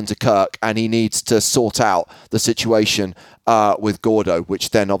what's happened to Kirk, and he needs to sort out the situation with Gordo,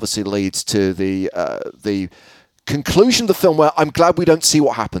 which then obviously leads to the conclusion of the film where I'm glad we don't see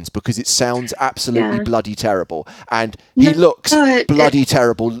what happens because it sounds absolutely bloody terrible. And he looks bloody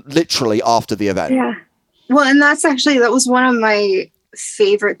terrible literally after the event. Yeah. Well, and that was one of my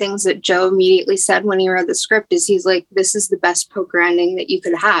favorite things that Joe immediately said when he read the script is he's like, this is the best poker ending that you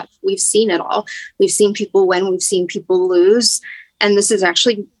could have. We've seen it all. We've seen people win. We've seen people lose. And this is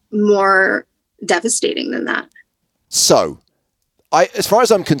actually more devastating than that. So, as far as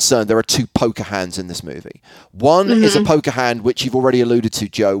I'm concerned, there are two poker hands in this movie. One is a poker hand, which you've already alluded to,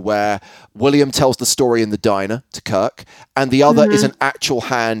 Joe, where William tells the story in the diner to Kirk, and the other is an actual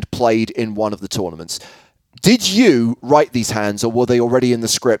hand played in one of the tournaments. Did you write these hands, or were they already in the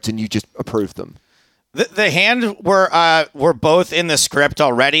script and you just approved them? The hand were both in the script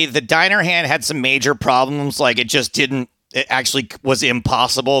already. The diner hand had some major problems, like it actually was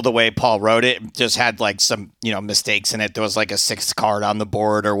impossible the way Paul wrote it. It just had like some, mistakes in it. There was like a 6th card on the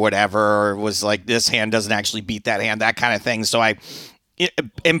board or whatever, or it was like this hand doesn't actually beat that hand, that kind of thing. So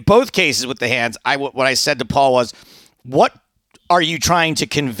in both cases with the hands, what I said to Paul was, what are you trying to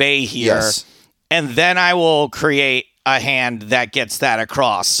convey here? Yes. And then I will create a hand that gets that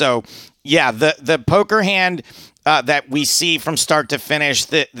across. So yeah, the poker hand that we see from start to finish,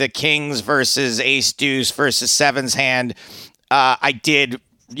 the Kings versus Ace Deuce versus Sevens hand, I did,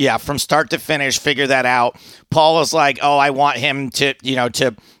 from start to finish, figure that out. Paul was like, oh, I want him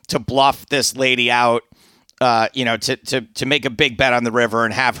to bluff this lady out, to make a big bet on the river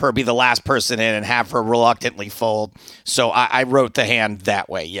and have her be the last person in and have her reluctantly fold. So I wrote the hand that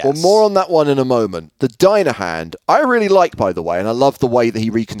way, yes. Well, more on that one in a moment. The diner hand, I really like, by the way, and I love the way that he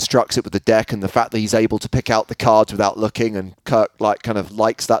reconstructs it with the deck and the fact that he's able to pick out the cards without looking, and Kirk kind of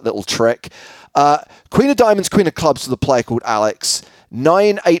likes that little trick. Queen of Diamonds, Queen of Clubs for the player called Alex,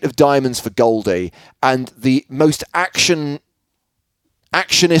 9, 8 of Diamonds for Goldie, and the most actionist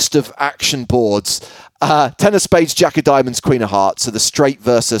of action boards, 10 of Spades, Jack of Diamonds, Queen of Hearts, so the straight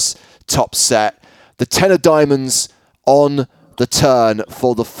versus top set. The 10 of Diamonds on the turn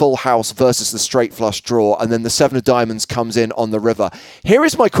for the full house versus the straight flush draw, and then the 7 of Diamonds comes in on the river. Here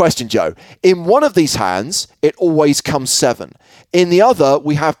is my question, Joe. In one of these hands, it always comes 7. In the other,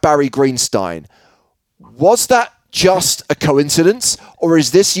 we have Barry Greenstein. Was that just a coincidence, or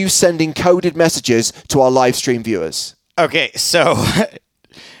is this you sending coded messages to our live stream viewers? Okay, so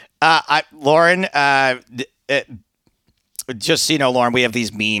Lauren, just so you know, Lauren, we have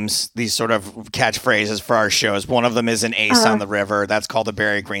these memes, these sort of catchphrases for our shows. One of them is an ace on the river. That's called a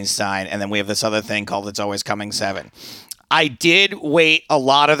Barry Greenstein. And then we have this other thing called It's Always Coming 7. I did weight a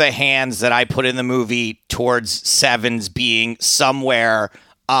lot of the hands that I put in the movie towards 7s being somewhere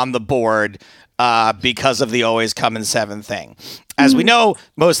on the board because of the Always Coming 7 thing. As we know,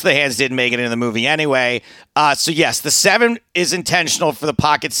 most of the hands didn't make it in the movie anyway. So yes, the 7 is intentional for the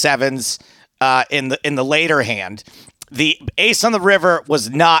pocket 7s in the later hand. The ace on the river was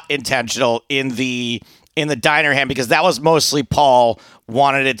not intentional in the diner hand because that was mostly Paul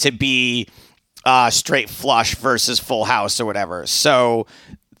wanted it to be straight flush versus full house or whatever. So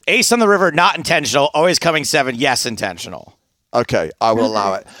ace on the river, not intentional. Always Coming 7, yes, intentional. Okay, I will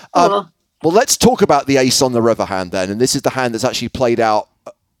allow it. Well, let's talk about the ace on the river hand then. And this is the hand that's actually played out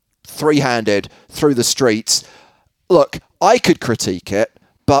three-handed through the streets. Look, I could critique it,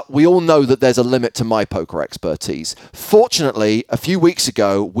 but we all know that there's a limit to my poker expertise. Fortunately, a few weeks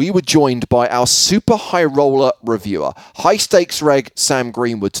ago, we were joined by our super high roller reviewer, high stakes reg Sam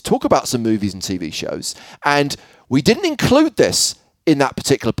Greenwood, to talk about some movies and TV shows. And we didn't include this in that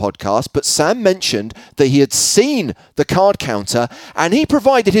particular podcast, but Sam mentioned that he had seen the card counter and he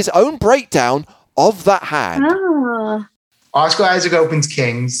provided his own breakdown of that hand. Oscar Isaac opens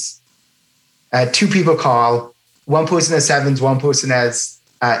Kings. 2 people call. One person has 7s, one person has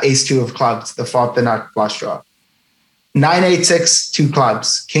ace 2 of clubs, the flop, the nut, flush draw. 9, 8, 6, 2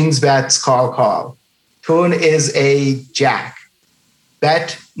 clubs. Kings bets, call. Turn is a jack.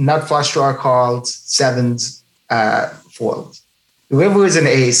 Bet, nut, flush draw, calls, 7s, folds. The river is an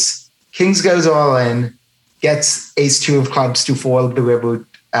ace. Kings goes all in, gets ace 2 of clubs to fold the river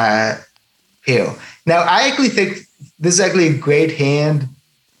pair. Now, I actually think this is actually a great hand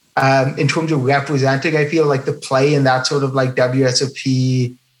in terms of representing, I feel like the play in that sort of like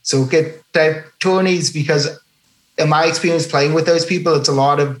WSOP circuit type tourneys, because in my experience playing with those people, it's a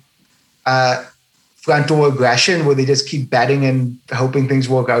lot of front door aggression where they just keep betting and hoping things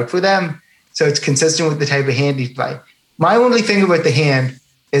work out for them. So it's consistent with the type of hand he play. My only thing about the hand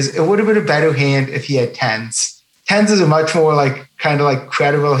is it would have been a better hand if he had 10s. 10s is a much more kind of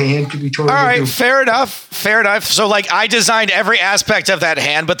credible hand to be told. All right, fair enough. So I designed every aspect of that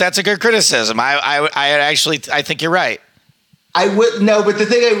hand, but that's a good criticism. I think you're right. I would no, but the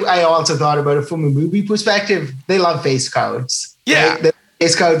thing I also thought about it from a movie perspective, they love face cards. Yeah. Right? They love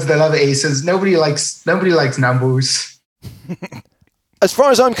face cards, they love aces. Nobody likes numbers. As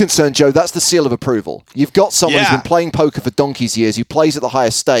far as I'm concerned, Joe, that's the seal of approval. You've got someone who's Yeah. been playing poker for donkey's years, who plays at the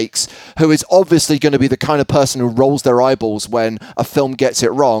highest stakes, who is obviously going to be the kind of person who rolls their eyeballs when a film gets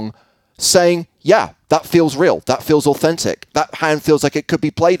it wrong, saying, yeah, that feels real. That feels authentic. That hand feels like it could be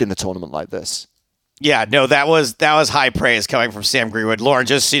played in a tournament like this. Yeah, no, that was high praise coming from Sam Greenwood. Lauren,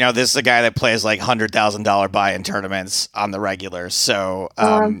 just this is a guy that plays like $100,000 buy-in tournaments on the regular. So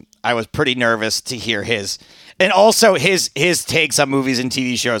I was pretty nervous to hear his, and also his takes on movies and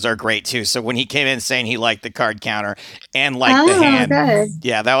TV shows are great too. So when he came in saying he liked the card counter and liked the hand, good.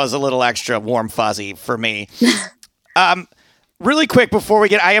 yeah, that was a little extra warm fuzzy for me. Really quick before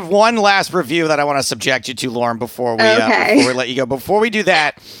I have one last review that I want to subject you to, Lauren, before we let you go. Before we do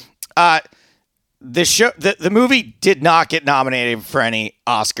that, the movie did not get nominated for any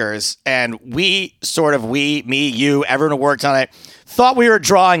Oscars, and me, you, everyone who worked on it, thought we were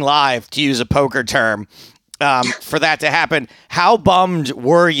drawing live, to use a poker term, for that to happen. How bummed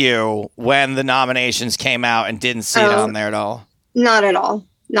were you when the nominations came out and didn't see it on there at all? Not at all.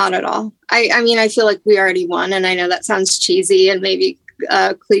 Not at all. I mean, I feel like we already won, and I know that sounds cheesy and maybe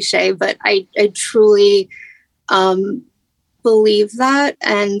cliche, but I truly believe that.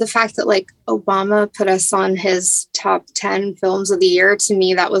 And the fact that like Obama put us on his top 10 films of the year, to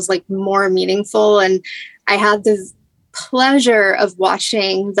me, that was like more meaningful. And I had the pleasure of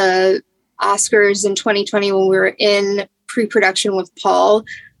watching the Oscars in 2020 when we were in pre-production with Paul,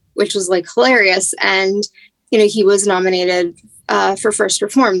 which was like hilarious. And, he was nominated for First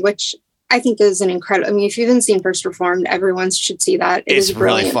Reformed, which I think is an incredible. I mean, if you haven't seen First Reformed, everyone should see that. It's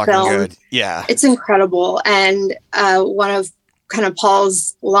really fucking film. good. Yeah. It's incredible. And one of kind of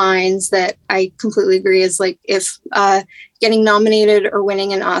Paul's lines that I completely agree is like, if getting nominated or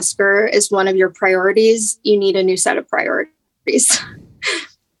winning an Oscar is one of your priorities, you need a new set of priorities.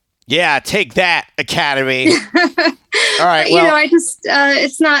 Yeah, take that, Academy. All right. Well,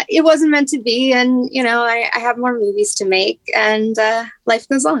 it wasn't meant to be. And, I have more movies to make, and life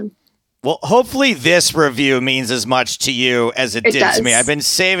goes on. Well, hopefully this review means as much to you as it did to me. I've been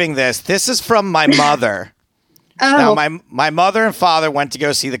saving this. This is from my mother. Now, my mother and father went to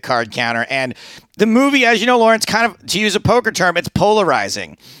go see the card counter, and the movie, as you know, Lawrence, kind of, to use a poker term, it's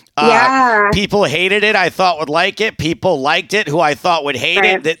polarizing. People hated it. I thought would like it. People liked it who I thought would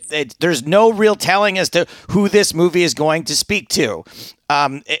hate it. There's no real telling as to who this movie is going to speak to.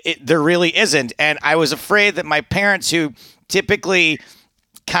 There really isn't. And I was afraid that my parents, who typically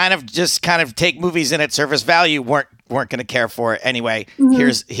kind of take movies in at surface value, weren't going to care for it. Anyway,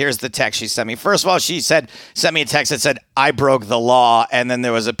 here's the text she sent me. First of all, she sent me a text that said, "I broke the law," and then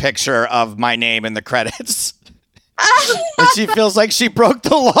there was a picture of my name in the credits. And she feels like she broke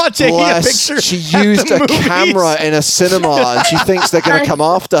the law taking a picture. She used a camera in a cinema, and she thinks they're going to come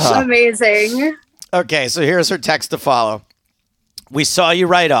after her. Amazing. Okay, so here's her text to follow. "We saw you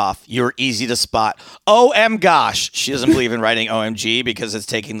right off. You were easy to spot. OM gosh." She doesn't believe in writing OMG because it's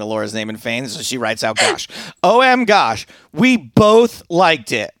taking the Laura's name in vain, so she writes out gosh. "OM gosh. We both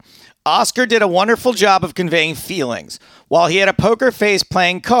liked it. Oscar did a wonderful job of conveying feelings. While he had a poker face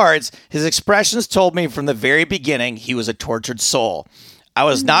playing cards, his expressions told me from the very beginning he was a tortured soul. I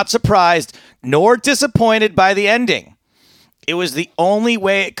was not surprised nor disappointed by the ending. It was the only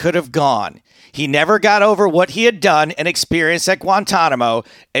way it could have gone. He never got over what he had done and experienced at Guantanamo,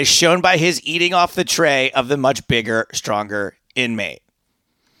 as shown by his eating off the tray of the much bigger, stronger inmate."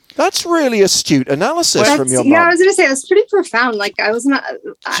 That's really astute analysis from your mom. Yeah, I was going to say, that's pretty profound. Like, I was not...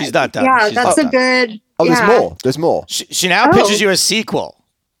 She's not done. Yeah, She's that's not a good... Oh, there's more. There's more. She now pitches you a sequel.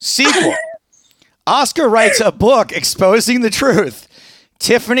 Oscar writes a book exposing the truth.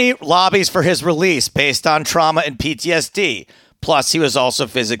 Tiffany lobbies for his release based on trauma and PTSD. Plus, he was also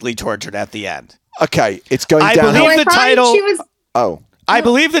physically tortured at the end. Okay, it's going I downhill. believe the title... Oh. I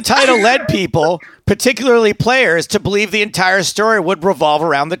believe the title led people, particularly players, to believe the entire story would revolve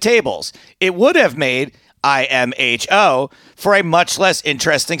around the tables. It would have made IMHO for a much less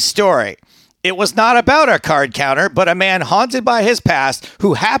interesting story. It was not about a card counter, but a man haunted by his past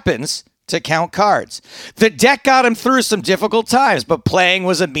who happens to count cards. The deck got him through some difficult times, but playing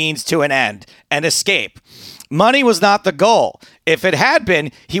was a means to an end, an escape. Money was not the goal. If it had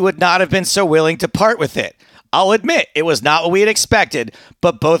been, he would not have been so willing to part with it. I'll admit, it was not what we had expected,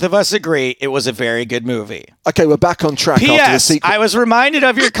 but both of us agree it was a very good movie. Okay, we're back on track after the P.S. sequel. I was reminded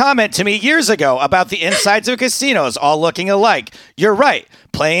of your comment to me years ago about the insides of casinos all looking alike. You're right.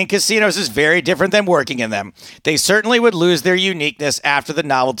 Playing in casinos is very different than working in them. They certainly would lose their uniqueness after the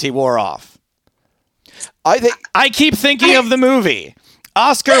novelty wore off. I keep thinking of the movie.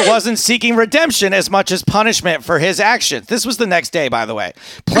 Oscar wasn't seeking redemption as much as punishment for his actions. This was the next day, by the way.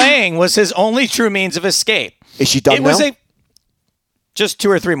 Playing was his only true means of escape. Is she done now? Just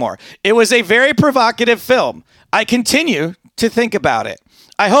 2 or 3 more. It was a very provocative film. I continue to think about it.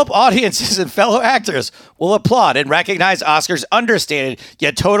 I hope audiences and fellow actors will applaud and recognize Oscar's understated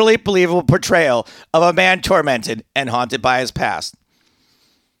yet totally believable portrayal of a man tormented and haunted by his past.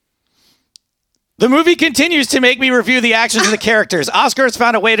 The movie continues to make me review the actions of the characters. Oscar has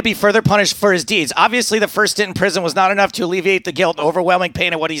found a way to be further punished for his deeds. Obviously, the first stint in prison was not enough to alleviate the guilt and overwhelming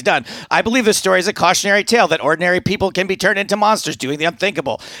pain of what he's done. I believe the story is a cautionary tale that ordinary people can be turned into monsters doing the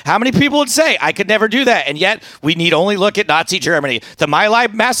unthinkable. How many people would say, I could never do that, and yet we need only look at Nazi Germany, the My Lai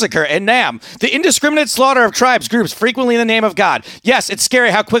massacre, and Nam, the indiscriminate slaughter of tribes, groups, frequently in the name of God. Yes, it's scary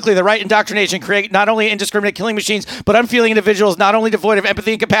how quickly the right indoctrination create not only indiscriminate killing machines, but unfeeling individuals not only devoid of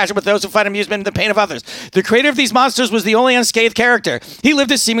empathy and compassion, but those who find amusement in the pain of others. The creator of these monsters was the only unscathed character. He lived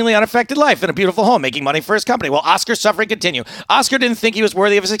a seemingly unaffected life in a beautiful home, making money for his company, while Oscar's suffering continued. Oscar didn't think he was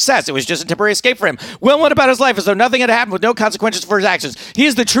worthy of success. It was just a temporary escape for him. Will went about his life as though nothing had happened with no consequences for his actions. He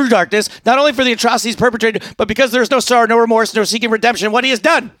is the true darkness, not only for the atrocities perpetrated, but because there is no sorrow, no remorse, no seeking redemption, what he has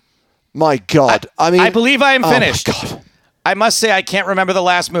done. My God. I believe I am finished. Oh my God. I must say I can't remember the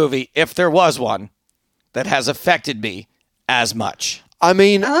last movie, if there was one, that has affected me as much. I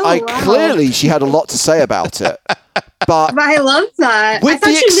mean, clearly she had a lot to say about it. But I love that. With I thought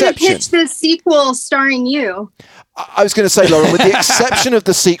the she was going to exception- pitch the sequel starring you. I was going to say, Lauren, with the exception of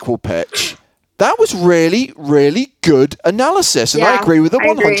the sequel pitch, that was really, really good analysis. And I Yeah, agree with it I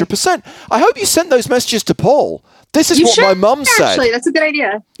agree. 100%. I hope you sent those messages to Paul. This is You what should, my mum said. Actually, that's a good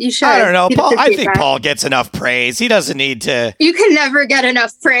idea. You should. I don't know, He'd Paul. I appreciate think that. Paul gets enough praise. He doesn't need to. You can never get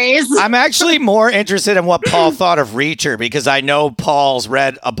enough praise. I'm actually more interested in what Paul thought of Reacher because I know Paul's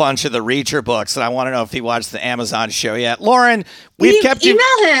read a bunch of the Reacher books and I want to know if he watched the Amazon show yet. Lauren, we've kept you.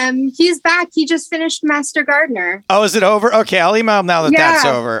 Email him. He's back. He just finished Master Gardener. Oh, is it over? Okay, I'll email him now that Yeah. that's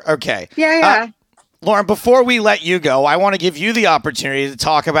over. Okay. Yeah. Lauren, before we let you go, I want to give you the opportunity to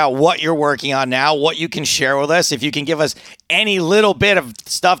talk about what you're working on now, what you can share with us. If you can give us any little bit of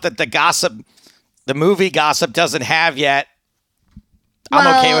stuff that the movie gossip doesn't have yet,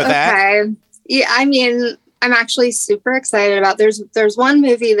 I'm okay with that. Okay. Yeah, I mean, I'm actually super excited about. There's one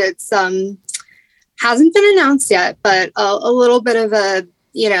movie that's hasn't been announced yet, but a little bit of a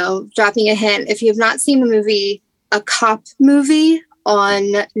dropping a hint. If you have not seen the movie, a cop movie on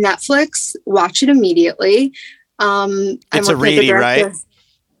Netflix, watch it immediately. It's a Reedy, right?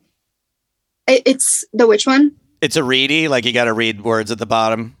 It's the which one? It's a Reedy, like you got to read words at the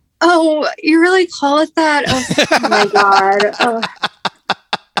bottom. Oh, you really call it that? Oh my God. Oh.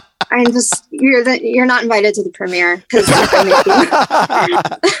 You're not invited to the premiere because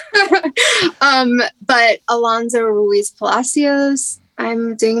but Alonso Ruiz Palacios,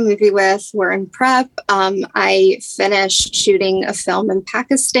 I'm doing a movie with. We're in prep. I finished shooting a film in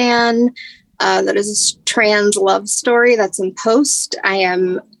Pakistan that is a trans love story that's in post.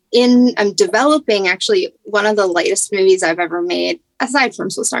 I'm developing actually one of the latest movies I've ever made, aside from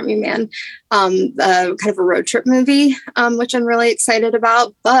Swiss Army Man, kind of a road trip movie, which I'm really excited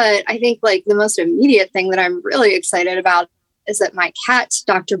about. But I think like the most immediate thing that I'm really excited about is that my cat,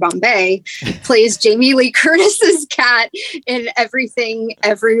 Dr. Bombay, plays Jamie Lee Curtis's cat in Everything,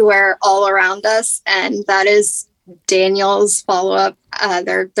 Everywhere, All Around Us. And that is Daniel's follow-up,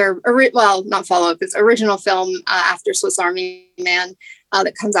 not follow-up, it's original film after Swiss Army Man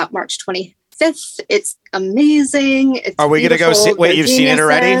that comes out March 25th. It's amazing. It's Are we going to go see? Wait, you've seen it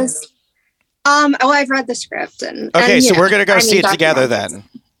already? I've read the script. So we're going to go see it together then.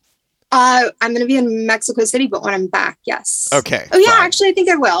 I'm going to be in Mexico City, but when I'm back, yes. Okay. Oh, yeah, fine. actually, I think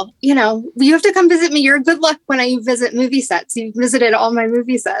I will. You have to come visit me. You're good luck when I visit movie sets. You've visited all my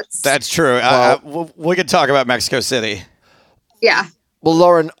movie sets. That's true. We could talk about Mexico City. Yeah. Well,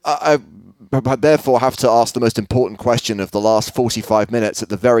 Lauren, I therefore have to ask the most important question of the last 45 minutes at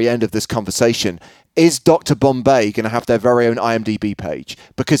the very end of this conversation. Is Dr. Bombay going to have their very own IMDb page?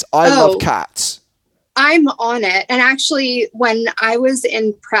 Because I love cats. I'm on it. And actually, when I was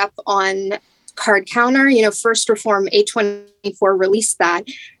in prep on Card Counter, First Reform A24 released that.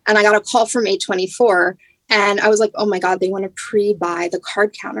 And I got a call from A24. And I was like, oh my God, they want to pre-buy the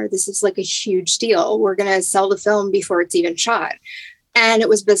Card Counter. This is like a huge deal. We're going to sell the film before it's even shot. And it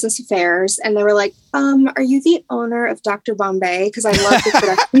was Business Affairs. And they were like, are you the owner of Dr. Bombay? Because I love the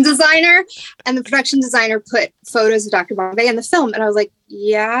production designer. And the production designer put photos of Dr. Bombay in the film. And I was like,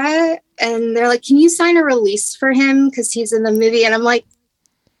 yeah. And they're like, can you sign a release for him? Because he's in the movie. And I'm like,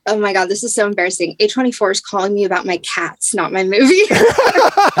 oh my God, this is so embarrassing. A24 is calling me about my cats, not my movie.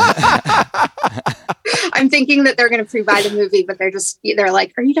 I'm thinking that they're going to pre-buy the movie, but they're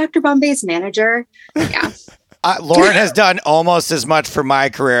like, "Are you Dr. Bombay's manager?" Yeah. Lauren has done almost as much for my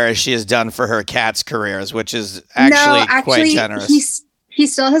career as she has done for her cat's careers, which is actually quite generous. He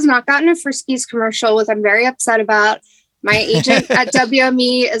still has not gotten a Friskies commercial, which I'm very upset about. My agent at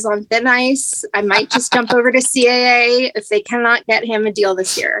WME is on thin ice. I might just jump over to CAA if they cannot get him a deal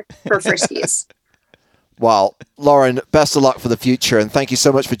this year for Friskies. Well, Lauren, best of luck for the future, and thank you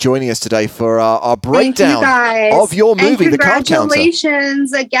so much for joining us today for our breakdown of your movie, The Card Counter.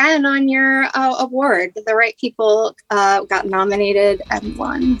 Congratulations again on your award. The right people got nominated and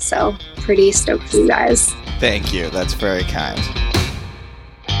won, so pretty stoked for you guys. Thank you. That's very kind.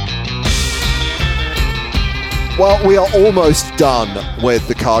 Well, we are almost done with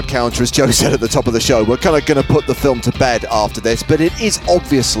The Card Counter, as Joe said at the top of the show. We're kind of going to put the film to bed after this, but it is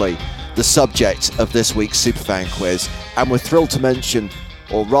obviously the subject of this week's Superfan Quiz, and we're thrilled to mention,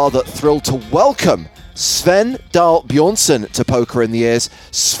 or rather thrilled to welcome, Sven Dahl Bjornsson to Poker in the Ears.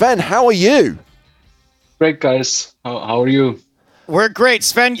 Sven, how are you? Great, guys. How are you? We're great.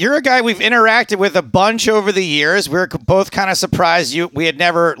 Sven, you're a guy we've interacted with a bunch over the years. We're both kind of surprised we had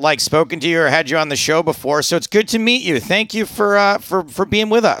never spoken to you or had you on the show before, so it's good to meet you. Thank you for being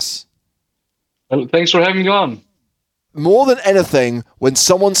with us. Well, thanks for having me on. More than anything, when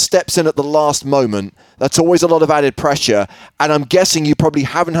someone steps in at the last moment, that's always a lot of added pressure. And I'm guessing you probably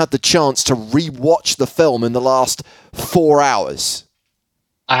haven't had the chance to re-watch the film in the last 4 hours.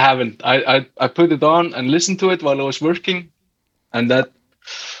 I haven't. I put it on and listened to it while I was working, and that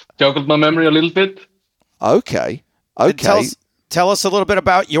joggled my memory a little bit. Okay. Tell us a little bit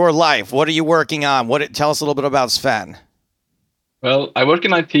about your life. What are you working on? Tell us a little bit about Sven. Well, I work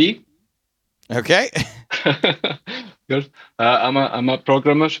in IT. Okay. Good. I'm a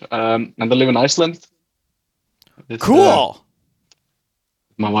programmer, and I live in Iceland. Cool.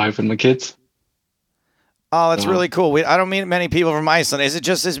 My wife and my kids. Oh, that's really cool. I don't meet many people from Iceland. Is it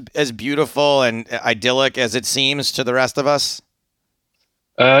just as beautiful and idyllic as it seems to the rest of us?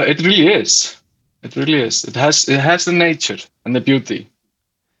 It really is. It really is. It has the nature and the beauty,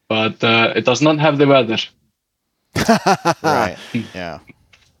 but it does not have the weather. Right. Yeah.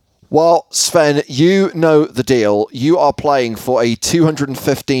 Well, Sven, you know the deal. You are playing for a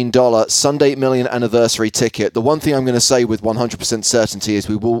 $215 Sunday Million Anniversary ticket. The one thing I'm going to say with 100% certainty is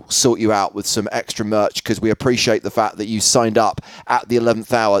we will sort you out with some extra merch because we appreciate the fact that you signed up at the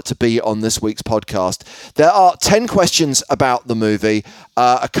 11th hour to be on this week's podcast. There are 10 questions about the movie,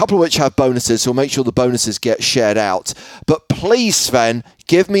 a couple of which have bonuses, so we'll make sure the bonuses get shared out. But please, Sven,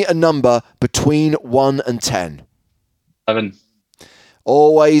 give me a number between 1 and 10. 7.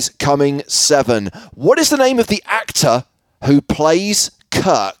 Always coming 7. What is the name of the actor who plays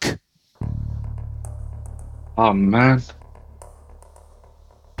Kirk? Oh, man.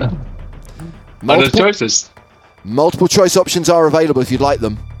 Are there choices? Multiple choice options are available if you'd like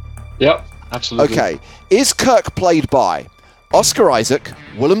them. Yep, absolutely. Okay. Is Kirk played by Oscar Isaac,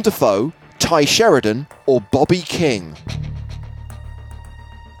 Willem Dafoe, Ty Sheridan, or Bobby King?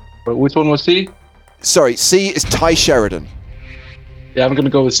 But which one was C? Sorry, C is Ty Sheridan. Yeah, I'm going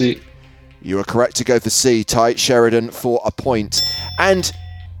to go with C. You are correct to go for C, Ty Sheridan, for a point. And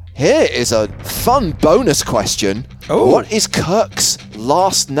here is a fun bonus question. Oh. What is Kirk's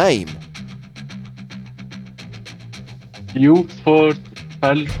last name? Balfour.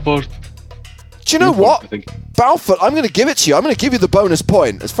 Do you know what? Balfour, I'm going to give it to you. I'm going to give you the bonus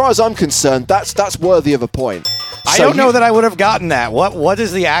point. As far as I'm concerned, that's worthy of a point. I don't know that I would have gotten that. What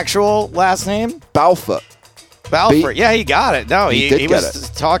is the actual last name? Balfour. Balfour. Yeah, he got it. No, he was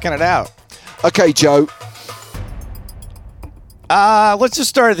talking it out. Okay, Joe. Let's just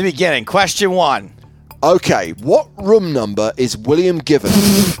start at the beginning. Question 1. Okay, what room number is William given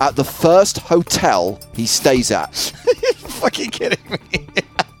at the first hotel he stays at? You're fucking kidding me.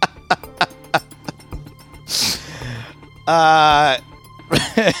 I'll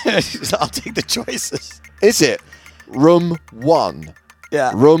take the choices. Is it room 1?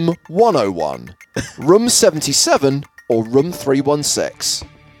 Yeah. Room 101, room 77, or room 316?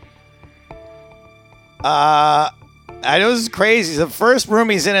 I know this is crazy. The first room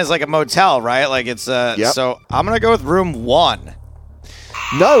he's in is like a motel, right? Like it's Yep. So I'm gonna go with room 1.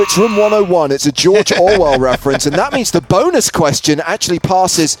 No, it's room 101. It's a George Orwell reference, and that means the bonus question actually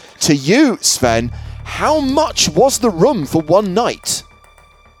passes to you, Sven. How much was the room for one night?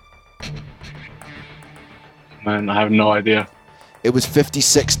 Man, I have no idea. It was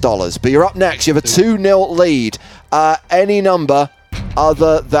 $56. But you're up next. You have a 2-0 lead. Any number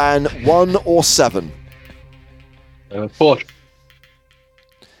other than 1 or 7? 4.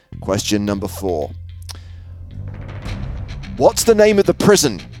 Question number 4. What's the name of the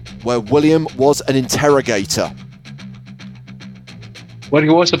prison where William was an interrogator? Where he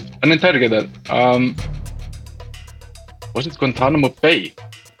was an interrogator. Was it Guantanamo Bay?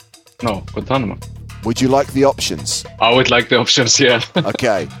 No, Guantanamo. Would you like the options? I would like the options, yeah.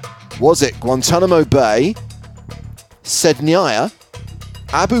 Okay. Was it Guantanamo Bay, Sednaya,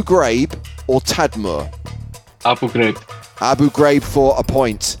 Abu Ghraib, or Tadmur? Abu Ghraib. Abu Ghraib for a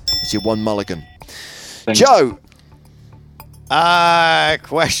point. That's your one mulligan. Thanks. Joe.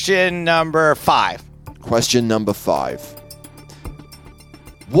 Question number 5. Question number 5.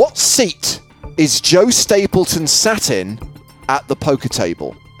 What seat is Joe Stapleton sat in at the poker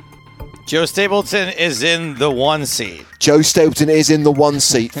table? Joe Stapleton is in the 1 seat. Joe Stapleton is in the 1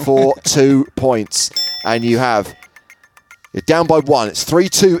 seat for 2 points. And you're down by 1. It's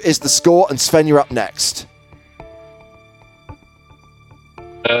 3-2 is the score, and Sven, you're up next.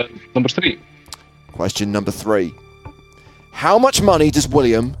 Number 3. Question number 3. How much money does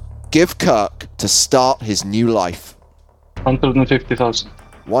William give Kirk to start his new life? 150,000.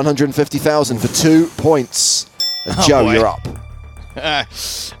 150,000 for 2 points. And Joe, boy. you're up.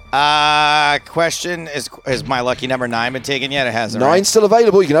 Question is my lucky number 9 been taken yet? It hasn't. 9 right? still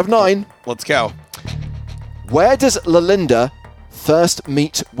available. You can have 9. Let's go. Where does Lalinda first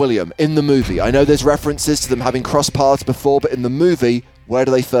meet William in the movie? I know there's references to them having crossed paths before, but in the movie, where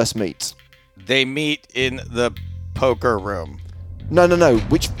do they first meet? They meet in the poker room. No.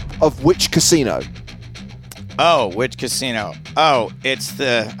 Which casino? Oh, which casino? Oh, it's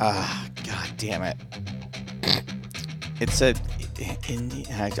the. God damn it! It's a.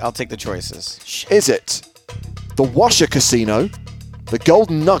 I'll take the choices. Shit. Is it the Washer Casino, the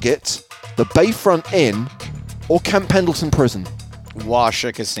Golden Nugget, the Bayfront Inn, or Camp Pendleton Prison?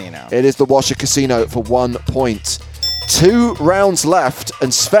 Washer Casino. It is the Washer Casino for 1 point. 2 rounds left,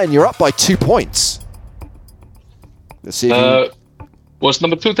 and Sven, you're up by 2 points. Let's see if you... Was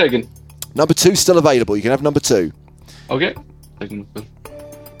number 2 taken? Number 2 still available. You can have number 2. Okay. Taken.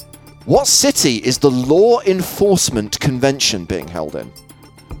 What city is the Law Enforcement Convention being held in?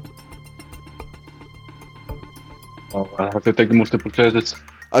 Oh, I have to take the multiple choices.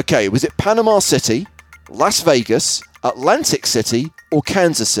 Okay, was it Panama City, Las Vegas, Atlantic City, or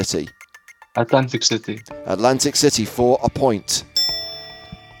Kansas City? Atlantic City. Atlantic City for a point.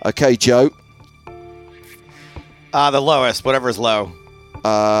 Okay, Joe. The lowest, whatever is low.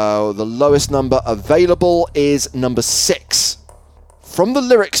 The lowest number available is number 6. From the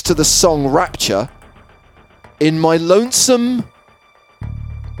lyrics to the song Rapture, in my lonesome...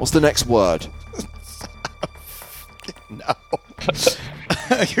 What's the next word? No.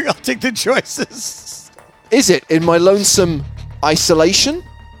 I'll take the choices. Is it in my lonesome isolation,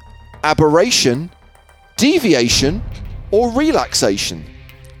 aberration, deviation, or relaxation?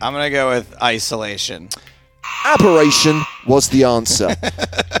 I'm going to go with isolation. Aberration was the answer.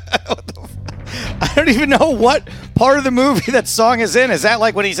 I don't even know what part of the movie that song is in. Is that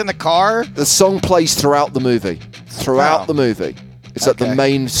like when he's in the car? The song plays throughout the movie. Throughout the movie. It's like the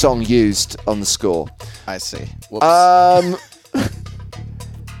main song used on the score. I see. Whoops.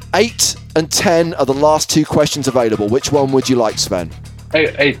 8 and 10 are the last 2 questions available. Which one would you like, Sven?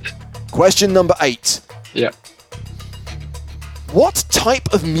 8. Question number 8. Yeah. What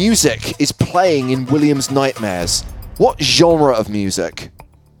type of music is playing in William's Nightmares? What genre of music?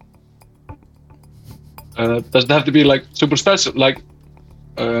 Does it have to be like super special, like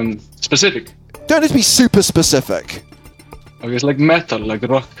specific? Don't need to be super specific. Okay, it's like metal, like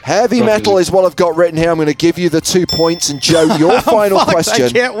rock. Heavy rock metal music. is what I've got written here. I'm going to give you the 2 points. And Joe, your final question. I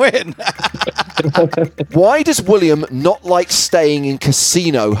can't win. Why does William not like staying in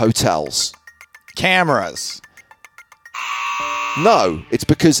casino hotels? Cameras. No, it's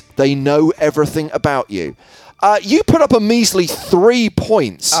because they know everything about you. You put up a measly 3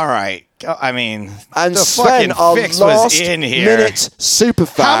 points. All right. I mean, And the Sven, fucking our fix last was in here. minute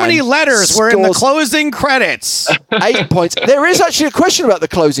superfan. How many letters were in the scores closing credits? 8 points. There is actually a question about the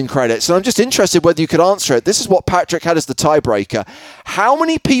closing credits, and I'm just interested whether you could answer it. This is what Patrick had as the tiebreaker. How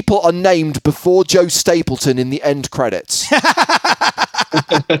many people are named before Joe Stapleton in the end credits? Do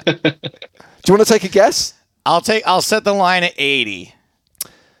you want to take a guess? I'll set the line at 80.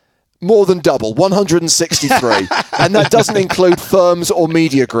 More than double, 163. And that doesn't include firms or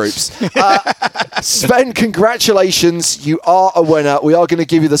media groups. Sven, congratulations. You are a winner. We are going to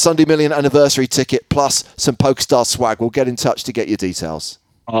give you the Sunday Million anniversary ticket plus some PokerStars swag. We'll get in touch to get your details.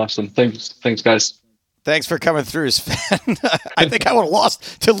 Awesome. Thanks, guys. Thanks for coming through, Sven. I think I would have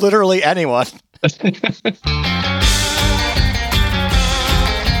lost to literally anyone.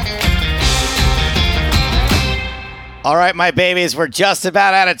 All right, my babies, we're just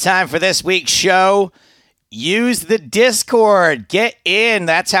about out of time for this week's show. use the Discord. Get in.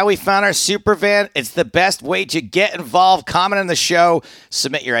 That's how we found our superfan. It's the best way to get involved. Comment on the show.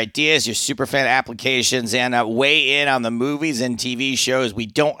 Submit your ideas, your superfan applications, and weigh in on the movies and TV shows we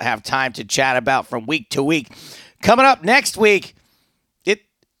don't have time to chat about from week to week. Coming up next week,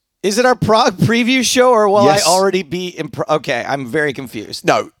 is it our Prague preview show, or will Yes. I already be in Okay, I'm very confused.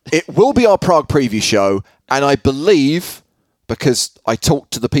 No, it will be our Prague preview show, and I believe, because I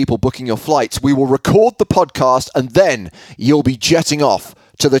talked to the people booking your flights, we will record the podcast and then you'll be jetting off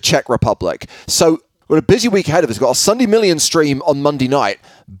to the Czech Republic. So we're a busy week ahead of us. We've got our Sunday Million stream on Monday night,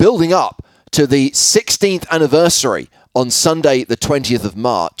 building up to the 16th anniversary on Sunday, the 20th of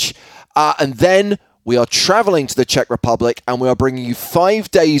March. And then we are traveling to the Czech Republic, and we are bringing you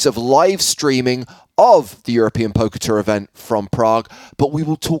 5 days of live streaming of the European Poker Tour event from Prague. But we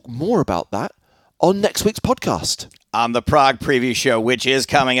will talk more about that on next week's podcast. On the Prague preview show, which is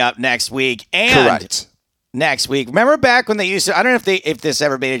coming up next week. And Correct. next week. Remember back when they used to, I don't know if this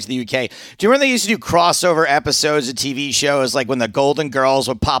ever made it to the UK. Do you remember they used to do crossover episodes of TV shows, like when the Golden Girls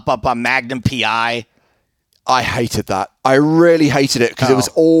would pop up on Magnum PI? I hated that. I really hated it because it was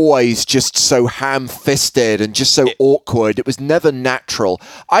always just so ham-fisted and just so awkward. It was never natural.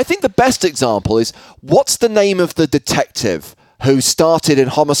 I think the best example is, what's the name of the detective who started in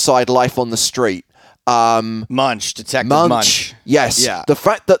Homicide: Life on the Street? Munch, Detective Munch. Yes. Yeah. The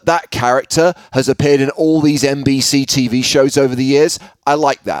fact that that character has appeared in all these NBC TV shows over the years, I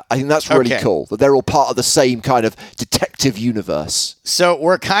like that. I think that's really cool, that they're all part of the same kind of detective universe. So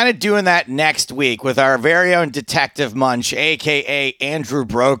we're kind of doing that next week with our very own Detective Munch, a.k.a. Andrew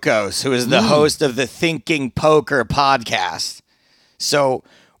Brokos, who is the host of the Thinking Poker podcast. So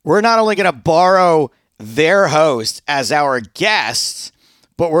we're not only going to borrow their host as our guest,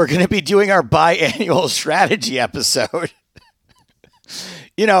 but we're going to be doing our biannual strategy episode.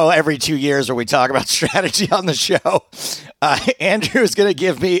 You know, every 2 years where we talk about strategy on the show. Andrew is going to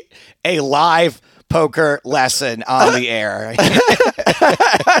give me a live poker lesson on the air.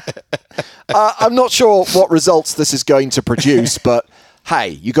 I'm not sure what results this is going to produce, but hey,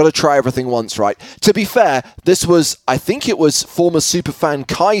 you got to try everything once, right? To be fair, this was, I think it was former superfan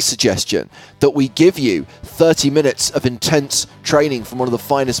Kai's suggestion that we give you 30 minutes of intense training from one of the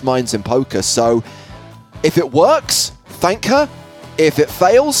finest minds in poker. So if it works, thank her. If it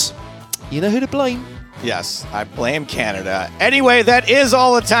fails, you know who to blame. Yes, I blame Canada. Anyway, that is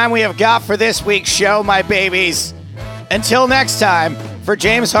all the time we have got for this week's show, my babies. Until next time, for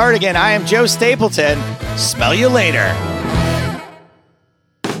James Hartigan, I am Joe Stapleton. Smell you later.